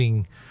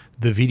pausing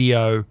the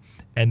video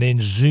and then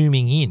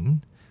zooming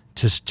in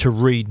to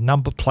read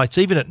number plates,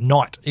 even at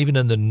night, even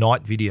in the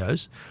night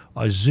videos.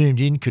 I zoomed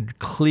in, could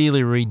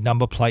clearly read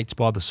number plates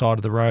by the side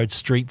of the road,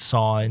 street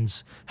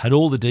signs, had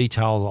all the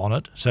detail on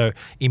it. So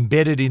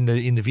embedded in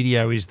the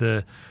video is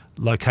the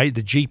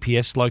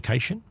GPS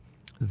location,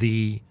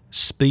 the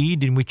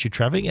speed in which you're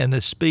traveling, and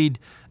the speed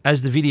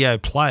as the video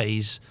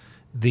plays,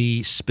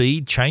 the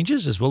speed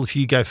changes as well. If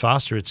you go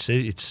faster, it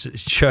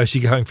shows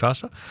you going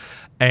faster,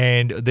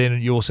 and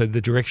then you also the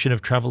direction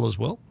of travel as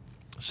well.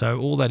 So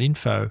all that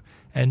info.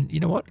 And you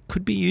know what?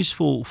 Could be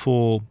useful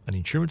for an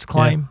insurance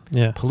claim,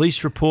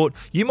 police report.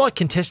 You might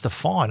contest a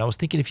fine. I was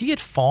thinking, if you get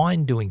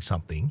fined doing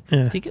something,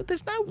 thinking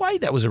there's no way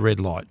that was a red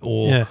light,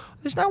 or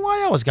there's no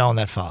way I was going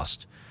that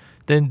fast,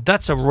 then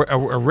that's a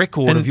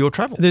record of your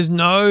travel. There's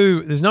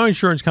no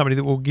insurance company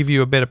that will give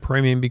you a better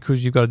premium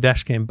because you've got a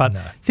dash cam. But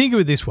think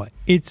of it this way.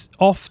 It's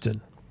often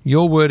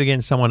your word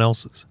against someone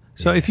else's.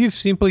 So if you've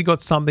simply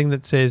got something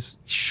that says,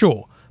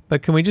 sure,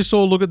 but can we just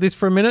all look at this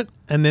for a minute?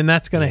 And then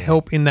that's going to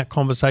help in that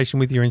conversation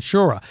with your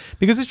insurer,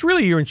 because it's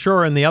really your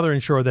insurer and the other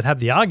insurer that have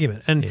the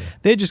argument, and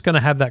they're just going to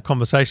have that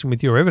conversation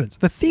with your evidence.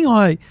 The thing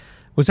I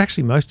was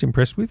actually most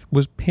impressed with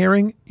was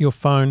pairing your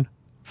phone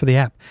for the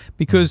app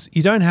because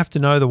you don't have to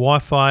know the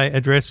Wi-Fi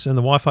address and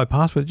the Wi-Fi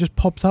password. It just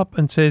pops up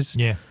and says,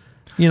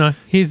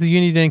 here's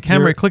the Uniden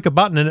camera. Click a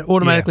button and it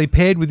automatically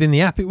paired within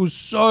the app. It was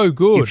so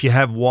good. If you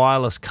have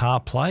wireless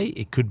CarPlay,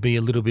 it could be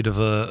a little bit of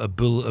a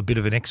bit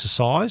of an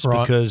exercise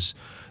because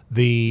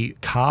the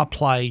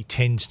CarPlay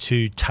tends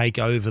to take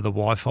over the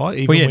Wi-Fi.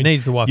 Even it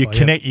needs the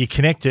Wi-Fi. You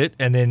connect it,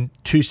 and then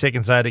 2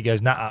 seconds later it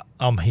goes, "Nah,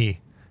 I'm here.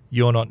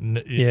 You're not."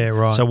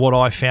 Right. So what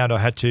I found,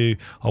 I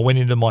went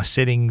into my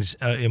settings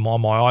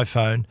on my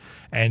iPhone,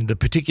 and the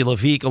particular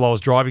vehicle I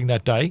was driving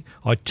that day,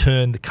 I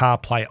turned the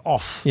CarPlay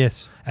off.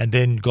 Yes. And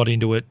then got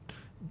into it,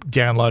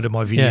 downloaded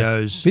my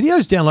videos.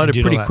 Videos downloaded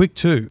pretty quick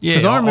too.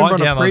 Because I remember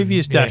on a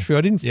previous Dashiew,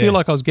 I didn't feel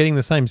like I was getting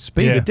the same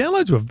speed. The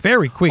downloads were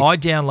very quick. I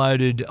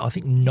downloaded, I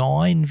think,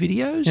 9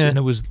 videos, and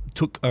it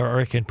took, I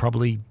reckon,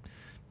 probably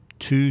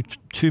 2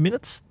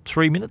 minutes,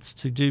 3 minutes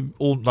to do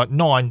all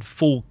 9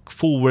 full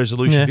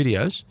resolution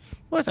videos.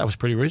 Well, that was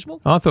pretty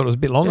reasonable. I thought it was a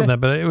bit longer than that,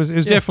 but it was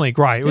definitely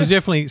great. It was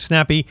definitely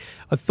snappy.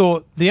 I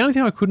thought the only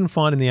thing I couldn't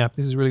find in the app,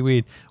 this is really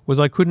weird, was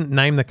I couldn't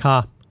name the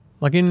car.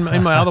 Like in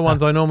my other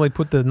ones, I normally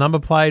put the number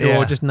plate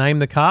or just name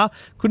the car.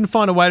 Couldn't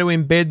find a way to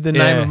embed the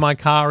name of my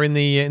car in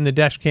the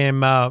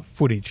Dashcam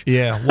footage.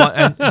 Yeah,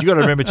 and you got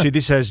to remember too,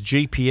 this has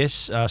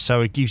GPS,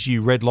 so it gives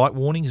you red light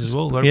warnings as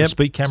well.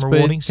 Speed camera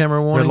warnings,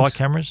 red light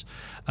cameras.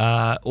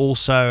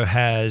 Also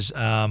has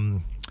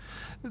the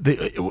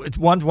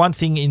one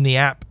thing in the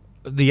app.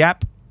 The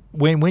app,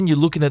 when you're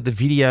looking at the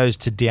videos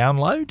to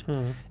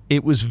download,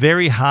 it was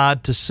very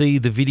hard to see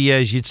the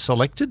videos you'd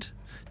selected.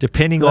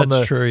 Depending on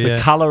the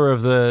colour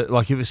of the,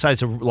 like if you say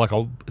it's like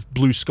a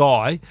blue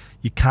sky,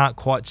 you can't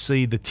quite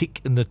see the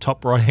tick in the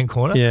top right-hand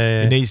corner.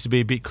 It needs to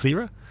be a bit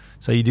clearer.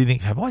 So you do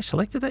think, have I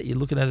selected that? You're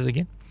looking at it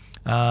again.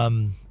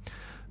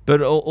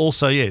 But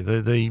also,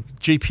 the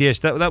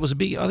GPS, that was a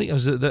big, I think it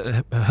was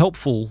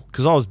helpful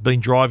because I was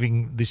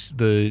driving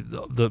the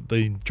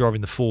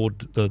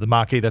Ford, the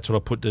Marquee, that's what I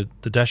put the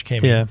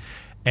Dashcam in.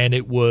 And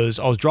I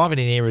was driving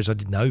in areas I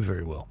didn't know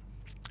very well.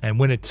 And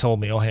when it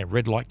told me, had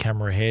red light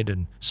camera ahead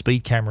and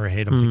speed camera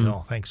ahead, I'm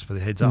thinking, thanks for the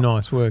heads up.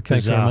 Nice work.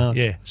 Thanks very much.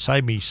 Yeah,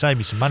 save me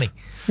some money.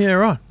 Yeah,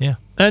 right. Yeah.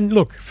 And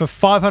look, for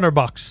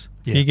 $500,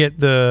 you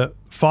get the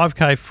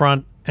 5K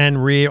front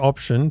and rear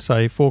option,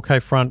 say 4K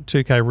front,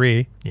 2K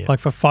rear, like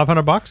for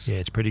 $500. Yeah,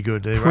 it's pretty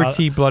good.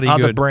 Pretty bloody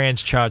good. Other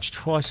brands charge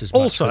twice as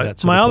much. Also, for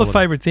that my other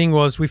favourite thing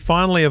was we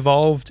finally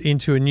evolved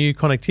into a new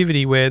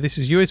connectivity where this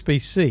is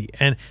USB-C,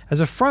 and as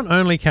a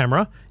front-only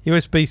camera,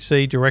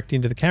 USB-C direct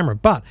into the camera.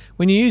 But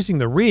when you're using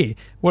the rear,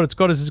 what it's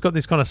got is it's got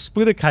this kind of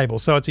splitter cable.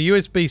 So it's a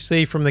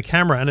USB-C from the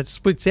camera, and it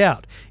splits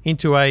out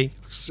into a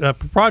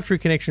proprietary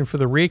connection for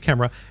the rear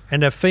camera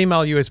and a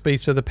female USB,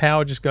 so the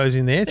power just goes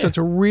in there. So it's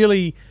a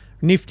really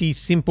nifty,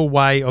 simple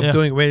way of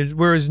doing it.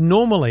 Whereas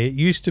normally it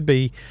used to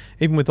be,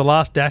 even with the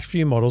last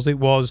Dashview models, it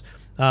was,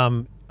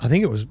 I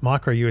think it was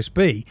micro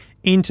USB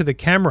into the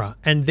camera,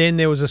 and then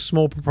there was a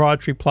small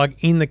proprietary plug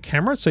in the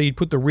camera, so you'd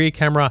put the rear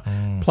camera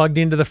plugged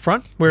into the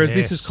front, whereas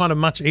this is kind of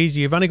much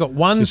easier. You've only got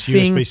one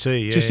thing,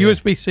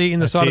 USB-C in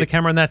the side of the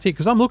camera, and that's it.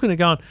 Because I'm looking at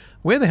going,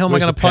 where the hell am I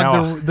going to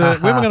plug where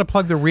am I going to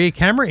plug the rear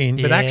camera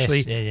in? But actually,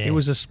 it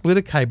was a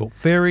splitter cable.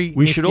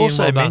 We should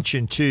also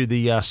mention too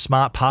the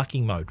smart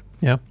parking mode.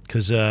 Yeah,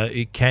 because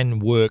it can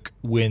work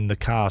when the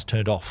car's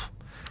turned off.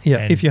 Yeah,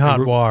 and if you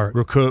hardwire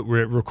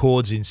it.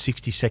 Records in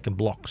 60-second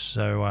blocks.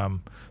 So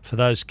for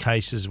those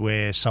cases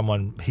where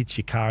someone hits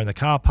your car in the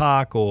car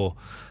park, or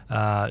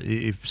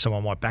if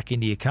someone might back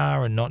into your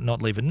car and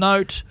not leave a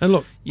note, and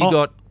look, you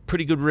got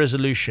pretty good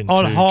resolution.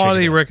 I'd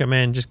highly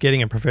recommend just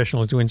getting a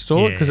professional to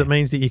install it, because it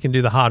means that you can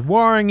do the hard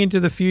wiring into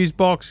the fuse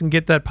box and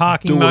get that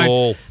parking mode.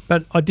 All.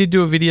 But I did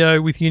do a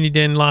video with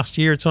Uniden last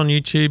year. It's on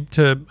YouTube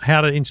to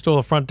how to install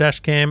a front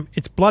dash cam.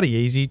 It's bloody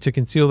easy to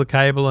conceal the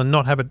cable and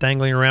not have it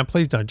dangling around.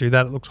 Please don't do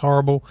that. It looks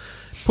horrible.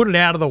 Put it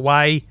out of the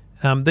way.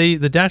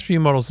 The Dashview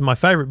models are my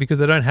favourite because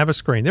they don't have a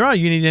screen. There are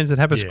Unidens that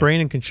have a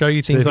screen and can show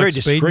you things like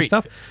speed and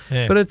stuff.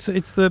 Yeah. But it's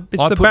the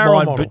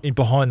barrel model. In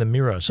behind the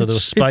mirror, so there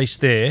was space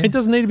there. It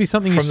doesn't need to be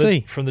something you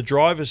see. From the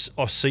driver's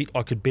seat,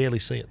 I could barely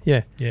see it.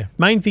 Yeah, yeah.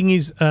 Main thing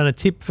is, a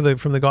tip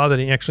from the guy that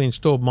actually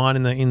installed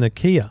mine in the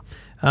Kia.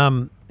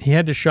 He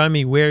had to show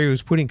me where he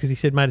was putting, because he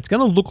said, mate, it's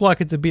going to look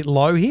like it's a bit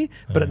low here,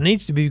 but it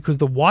needs to be, because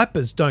the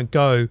wipers don't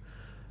go.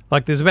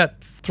 Like, there's about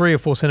 3 or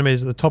 4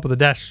 centimetres at the top of the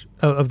dash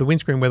of the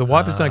windscreen where the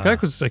wipers don't go,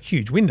 because it's a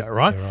huge window,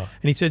 right? Yeah, right?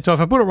 And he said, so if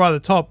I put it right at the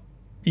top,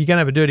 you're going to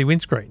have a dirty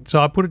windscreen.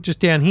 So I put it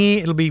just down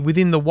here. It'll be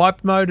within the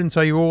wiped mode, and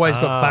so you always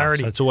got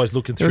clarity. So it's always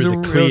looking through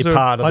the clear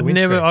part of the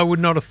windscreen. I would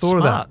not have thought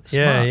of that. Smart.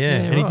 Yeah.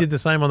 And he did the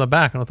same on the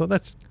back, and I thought,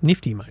 that's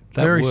nifty, mate.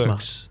 Very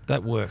smart.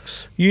 That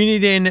works.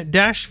 Uniden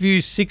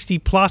Dashview 60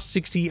 Plus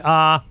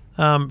 60R.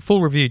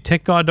 Full review,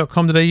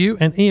 techguide.com.au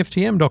and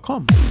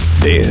EFTM.com.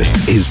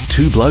 This is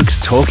Two Blokes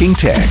Talking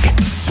Tech.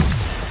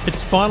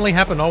 It's finally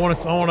happened. I want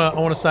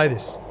to say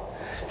this.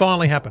 It's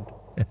finally happened.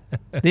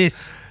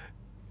 This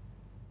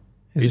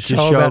is a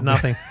show about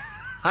nothing.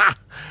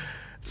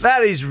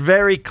 That is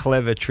very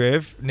clever,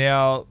 Trev.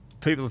 Now,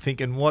 people are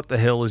thinking, what the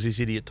hell is this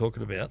idiot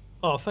talking about?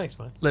 Oh, thanks,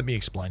 mate. Let me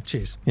explain.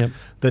 Cheers. Yep.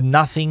 The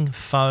Nothing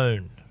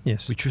Phone.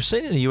 Yes. which we've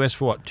seen in the US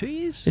for what, 2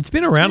 years? It's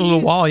been around a 3 little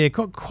years? while. Yeah, it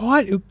got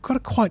a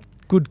quite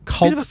good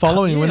cult Bit of a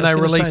following cult, when yeah, I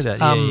they was gonna released say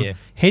that. Yeah.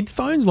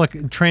 headphones,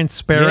 like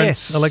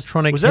transparent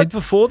electronic. Was that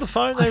before the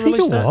phone they I think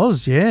released it that?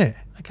 was. Yeah.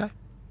 Okay.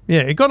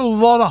 Yeah, it got a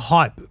lot of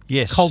hype.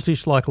 Yes.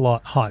 Cultish like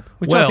hype,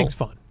 which I Well, think's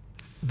fine.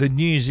 The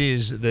news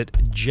is that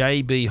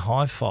JB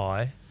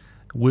Hi-Fi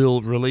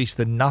will release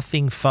the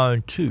Nothing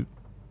Phone 2,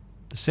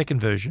 the second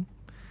version,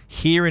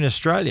 here in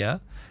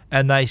Australia,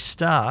 and they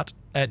start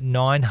at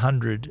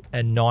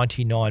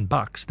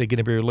 $999. They're going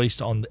to be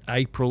released on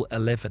April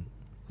 11.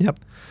 Yep.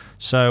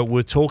 So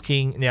we're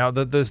talking now.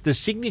 The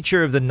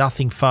signature of the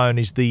Nothing Phone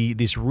is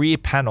this rear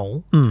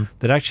panel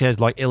that actually has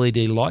like LED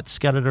lights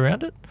scattered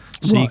around it,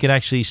 so you Right. can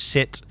actually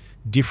set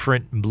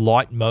different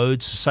light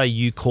modes. Say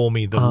you call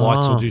me, the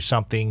lights will do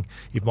something.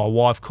 If my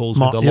wife calls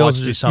me, the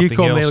lights do something You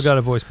call else. me, it'll go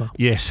to voicemail.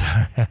 Yes,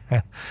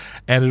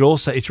 and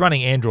it's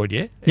running Android,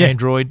 Yeah.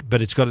 Android,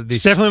 but it's got this.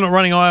 It's definitely not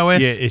running iOS.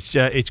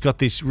 Yeah, it's got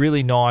this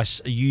really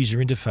nice user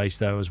interface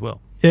though as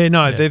well. Yeah,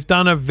 no, they've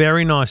done a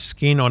very nice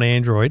skin on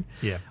Android.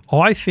 Yeah.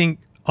 I think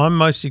I'm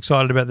most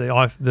excited about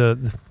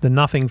the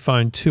Nothing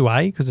Phone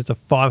 2A because it's a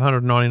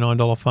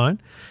 $599 phone.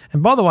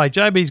 And by the way,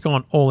 JB's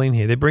gone all in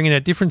here. They're bringing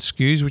out different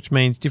SKUs, which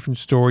means different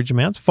storage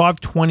amounts.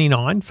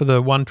 $529 for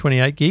the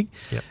 128 gig,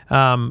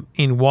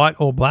 in white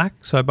or black.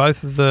 So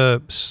both of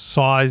the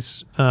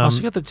size.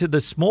 Also got the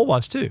small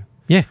ones too.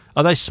 Yeah,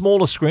 Are they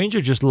smaller screens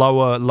or just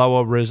lower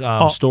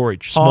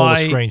storage? Smaller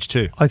screens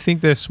too. I think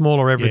they're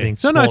smaller everything. Yeah,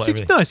 So no, smaller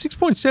everything.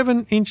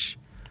 6.7 inch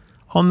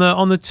on the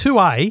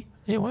 2A.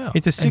 Yeah, wow.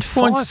 It's a And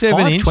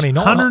 5.7 inch, 529.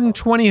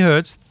 120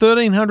 hertz,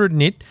 1300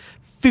 nit,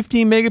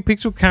 50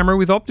 megapixel camera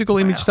with optical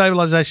image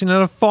stabilization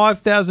and a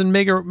 5,000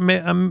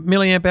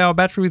 milliamp hour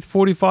battery with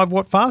 45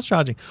 watt fast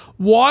charging.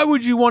 Why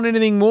would you want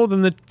anything more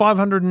than the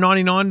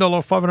 $599,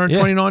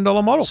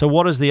 $529 model? So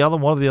what do the other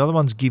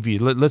ones give you?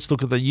 Let's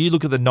look at you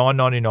look at the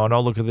 $999.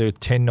 I'll look at the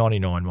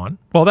 $1099 one.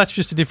 Well, that's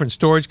just a different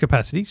storage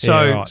capacity.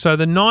 So, Yeah, right. so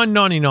the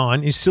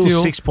 $999 is still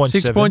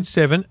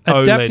 6.7.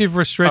 adaptive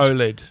refresh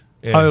OLED.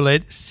 Yeah.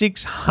 OLED,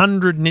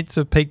 600 nits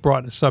of peak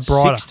brightness, so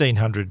brighter.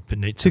 1600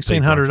 nits.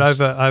 1600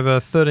 over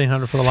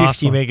 1300 for the last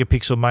 50 one.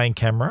 megapixel main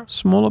camera.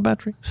 Smaller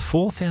battery,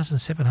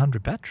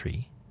 4700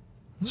 battery.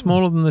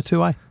 smaller than the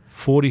 2A.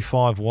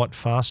 45 watt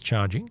fast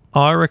charging.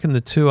 I reckon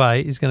the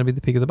 2A is going to be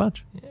the pick of the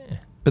bunch. Yeah.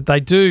 But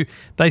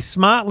they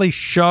smartly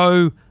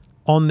show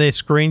on their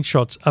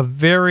screenshots a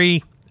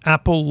very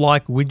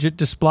Apple-like widget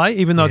display,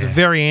 even though it's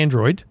very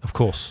Android. Of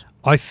course.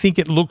 I think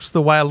it looks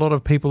the way a lot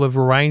of people have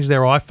arranged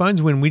their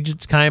iPhones when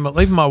widgets came.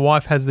 Even my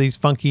wife has these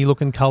funky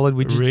looking coloured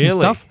widgets and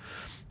stuff.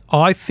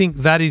 I think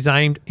that is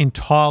aimed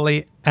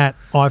entirely at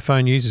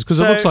iPhone users because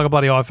it looks like a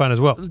bloody iPhone as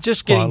well.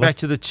 Just getting back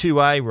to the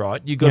 2A,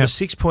 right? You've got a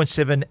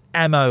 6.7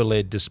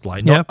 AMOLED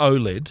display, not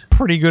OLED.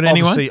 Pretty good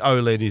anyway. Obviously,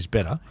 OLED is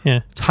better.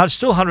 Yeah.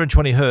 Still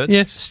 120 hertz.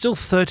 Yes. Still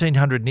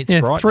 1300 nits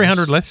brightness.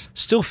 300 less.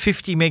 Still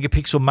 50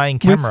 megapixel main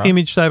camera. With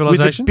image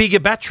stabilization. With a bigger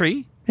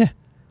battery. Yeah.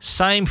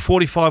 Same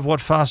 45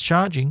 watt fast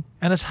charging,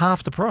 and it's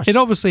half the price. It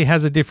obviously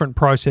has a different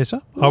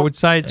processor. I would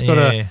say it's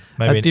got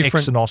maybe a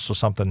different an Exynos or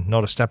something,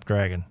 not a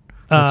Snapdragon.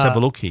 Let's have a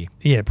look here.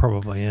 Yeah,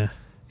 probably, yeah.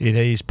 It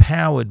is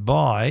powered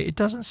by, it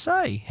doesn't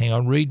say. Hang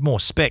on, read more.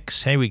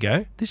 Specs. Here we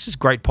go. This is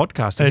great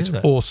podcasting, It's isn't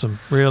it? awesome.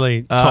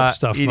 Really top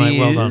stuff, mate.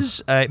 Well done. It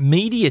is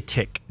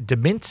MediaTek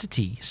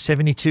Dimensity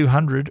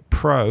 7200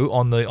 Pro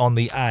on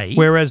the A.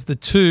 Whereas the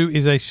 2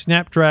 is a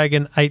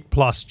Snapdragon 8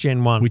 Plus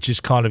Gen 1. Which is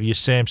kind of your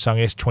Samsung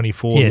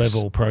S24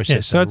 level processor.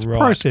 Yes, so it's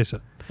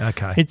processor.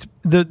 Okay. It's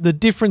the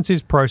difference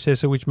is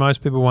processor, which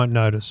most people won't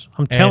notice.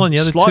 I'm telling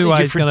you, the slightly 2A is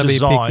different going to be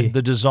design. picky.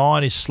 The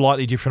design is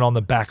slightly different on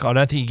the back. I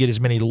don't think you get as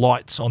many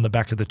lights on the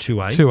back of the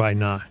 2A. 2A,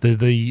 no.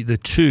 The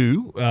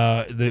 2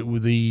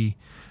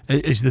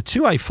 is the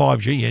 2A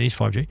 5G. Yeah, it is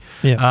 5G.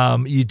 Yeah.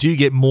 You do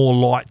get more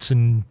lights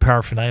and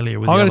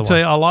paraphernalia with the I'm other going to tell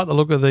one. you, I like the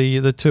look of the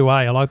 2A.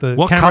 I like the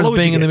What cameras colour would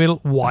being you in the get? middle.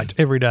 White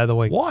every day of the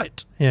week.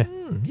 White. Yeah.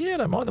 Yeah, I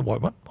don't mind the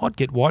white one. I'd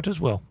get white as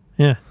well.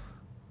 Yeah.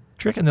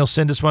 Do you reckon they'll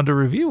send us one to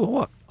review or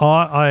what?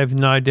 I have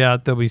no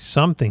doubt there'll be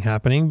something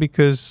happening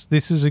because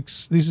this is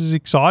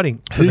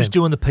exciting. for Who's them.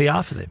 doing the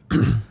PR for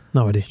them?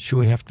 No idea. Should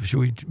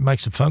we make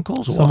some phone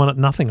calls or Someone at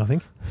Nothing, I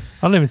think.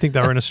 I don't even think they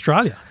were in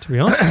Australia, to be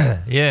honest.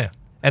 what? Yeah.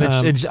 And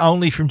it's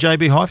only from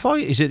JB Hi-Fi?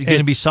 Is it going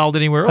to be sold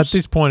anywhere else? At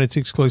this point, it's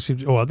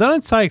exclusive. Well, they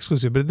don't say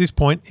exclusive, but at this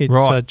point, it's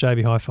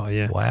JB Hi-Fi,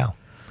 yeah. Wow.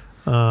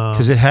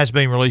 Because it has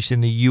been released in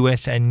the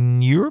US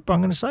and Europe, I'm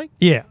going to say.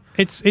 Yeah.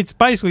 It's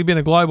basically been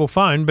a global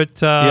phone, but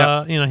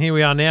here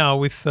we are now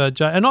with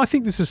and I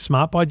think this is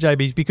smart by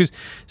JB's because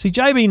see,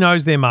 JB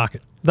knows their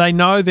market. They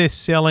know they're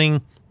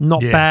selling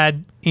not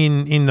bad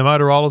in the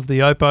Motorola's, the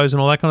Oppos,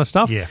 and all that kind of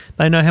stuff. Yeah.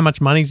 They know how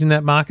much money's in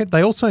that market.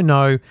 They also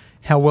know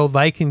how well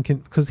they can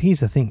because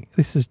here's the thing: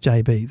 this is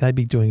JB. They'd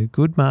be doing a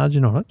good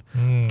margin on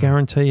it,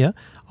 guarantee you.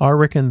 I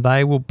reckon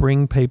they will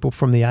bring people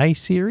from the A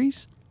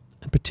series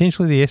and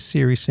potentially the S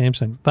series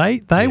Samsungs.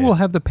 They will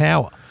have the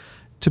power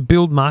to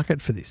build market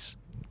for this.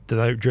 Do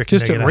they reckon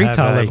Just they're at gonna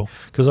retail have level?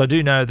 Because I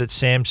do know that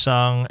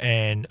Samsung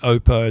and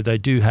Oppo, they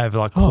do have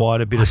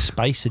quite a bit of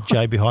space at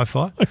JB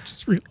Hi-Fi. I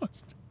just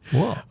realised.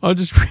 What? I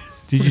just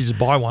Did you just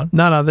buy one?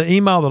 No, the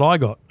email that I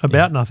got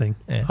about nothing.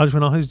 Yeah. I just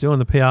went, who's doing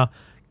the PR?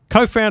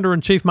 Co-founder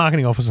and chief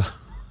marketing officer.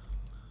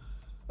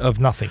 Of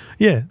nothing.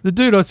 Yeah, the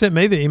dude I sent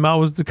me the email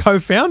was the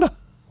co-founder.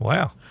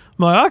 Wow.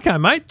 I'm like, okay,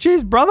 mate.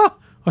 Cheers, brother.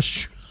 I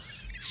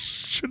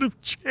should have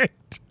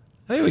checked.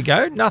 There we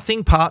go.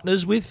 Nothing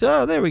partners with,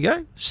 there we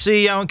go.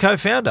 CEO and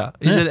co-founder.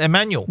 Is it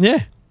Emmanuel?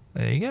 Yeah.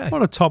 There you go.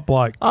 What a top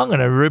bloke. I'm going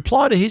to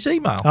reply to his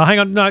email. Oh, hang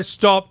on. No,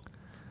 stop.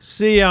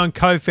 CEO and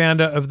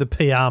co-founder of the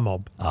PR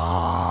mob.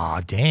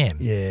 Ah, damn.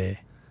 Yeah.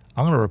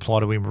 I'm going to reply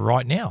to him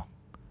right now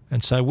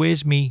and say,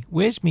 where's me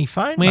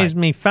phone, Where's mate?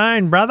 me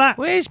phone, brother?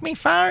 Where's me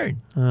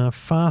phone?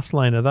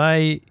 Fastlane, are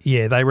they?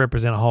 Yeah, they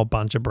represent a whole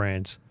bunch of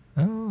brands.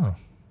 Oh.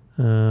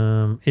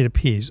 It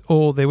appears.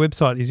 Or their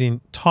website is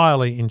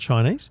entirely in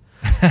Chinese.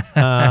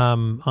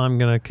 I'm going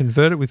to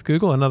convert it with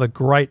Google. Another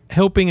great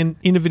helping and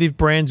innovative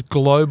brands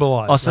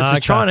globalize. Oh, so it's a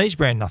Chinese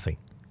brand, nothing.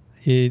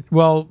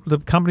 Well, the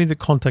company that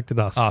contacted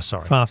us. Oh,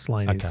 sorry.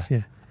 Fastlane is. Okay.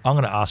 Yeah. I'm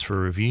going to ask for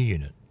a review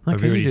unit. Okay,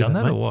 Have you already do done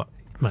that mate. or what?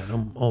 Mate,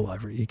 I'm all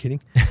over it. Are you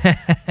kidding?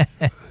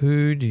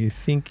 Who do you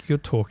think you're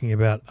talking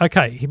about?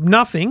 Okay,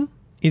 Nothing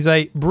is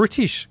a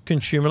British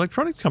consumer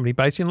electronics company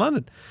based in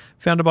London,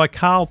 founded by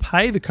Carl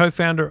Pei, the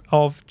co-founder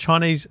of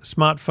Chinese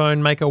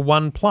smartphone maker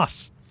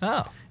OnePlus.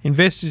 Oh.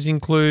 Investors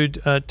include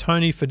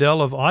Tony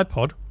Fadell of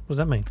iPod. What does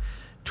that mean?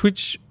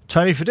 Twitch.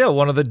 Tony Fadell,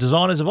 one of the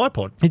designers of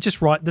iPod. It's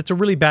just right. That's a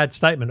really bad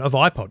statement of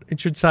iPod. It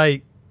should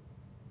say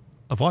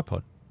Of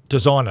iPod.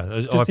 Designer.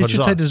 iPod it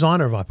should say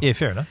designer of iPod. Yeah,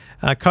 fair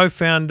enough.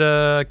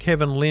 Co-founder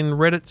Kevin Lin,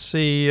 Reddit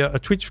CEO, a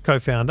Twitch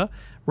co-founder,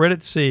 Reddit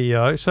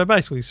CEO. So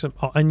basically,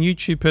 and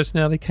YouTube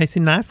personality Casey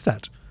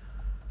Neistat.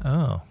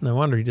 Oh. No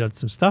wonder he did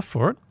some stuff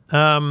for it.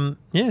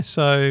 Yeah,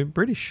 so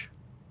British,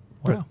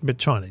 Wow. but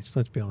Chinese.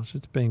 Let's be honest,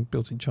 it's being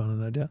built in China,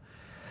 no doubt.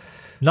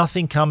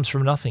 Nothing comes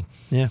from nothing.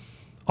 Yeah,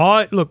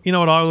 you know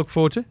what I look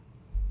forward to?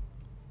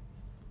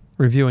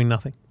 Reviewing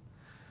Nothing.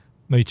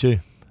 Me too.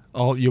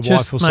 Oh, your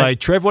Just, wife will mate, say,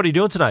 Trev, what are you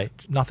doing today?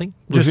 Nothing.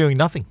 Reviewing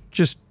nothing.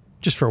 Just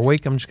for a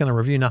week, I'm just going to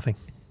review Nothing.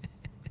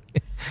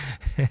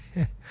 I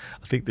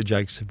think the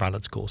joke's run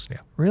its course now.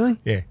 Really?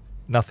 Yeah,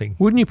 nothing.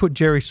 Wouldn't you put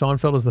Jerry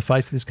Seinfeld as the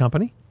face of this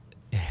company?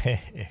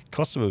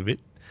 Costs them a bit.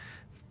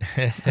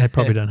 They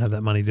probably don't have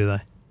that money, do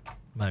they?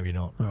 Maybe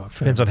not. All right,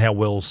 fair Depends on how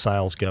well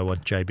sales go on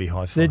JB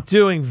Hi-Fi. They're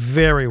doing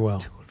very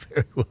well.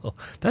 Very well.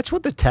 That's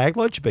what the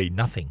tagline should be.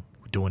 Nothing.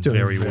 We're doing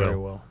very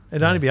well.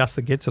 It'd only be us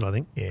that gets it, I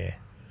think. Yeah.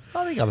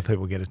 I think other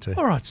people get it too.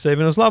 All right,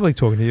 Stephen. It was lovely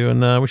talking to you,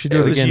 and we should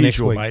do it again next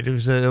week. Mate.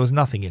 There was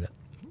nothing in it.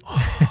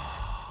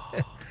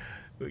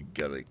 We've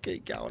got to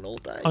keep going all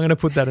day. I'm going to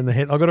put that in the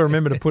head. I've got to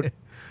remember to put.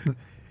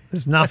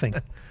 There's nothing.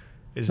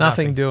 There's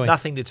nothing doing.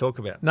 Nothing to talk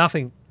about.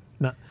 Nothing.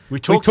 No. We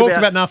talked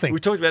about nothing. We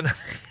talked about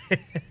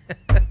nothing.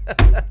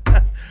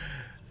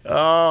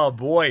 Oh,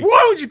 boy.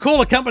 Why would you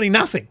call a company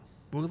Nothing?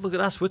 Well, look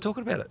at us. We're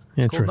talking about it.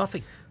 Yeah, It's called true.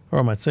 Nothing. All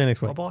right, mate. See you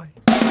next week. Bye-bye.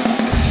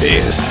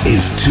 This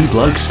is Two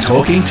Blokes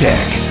Talking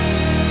Tech.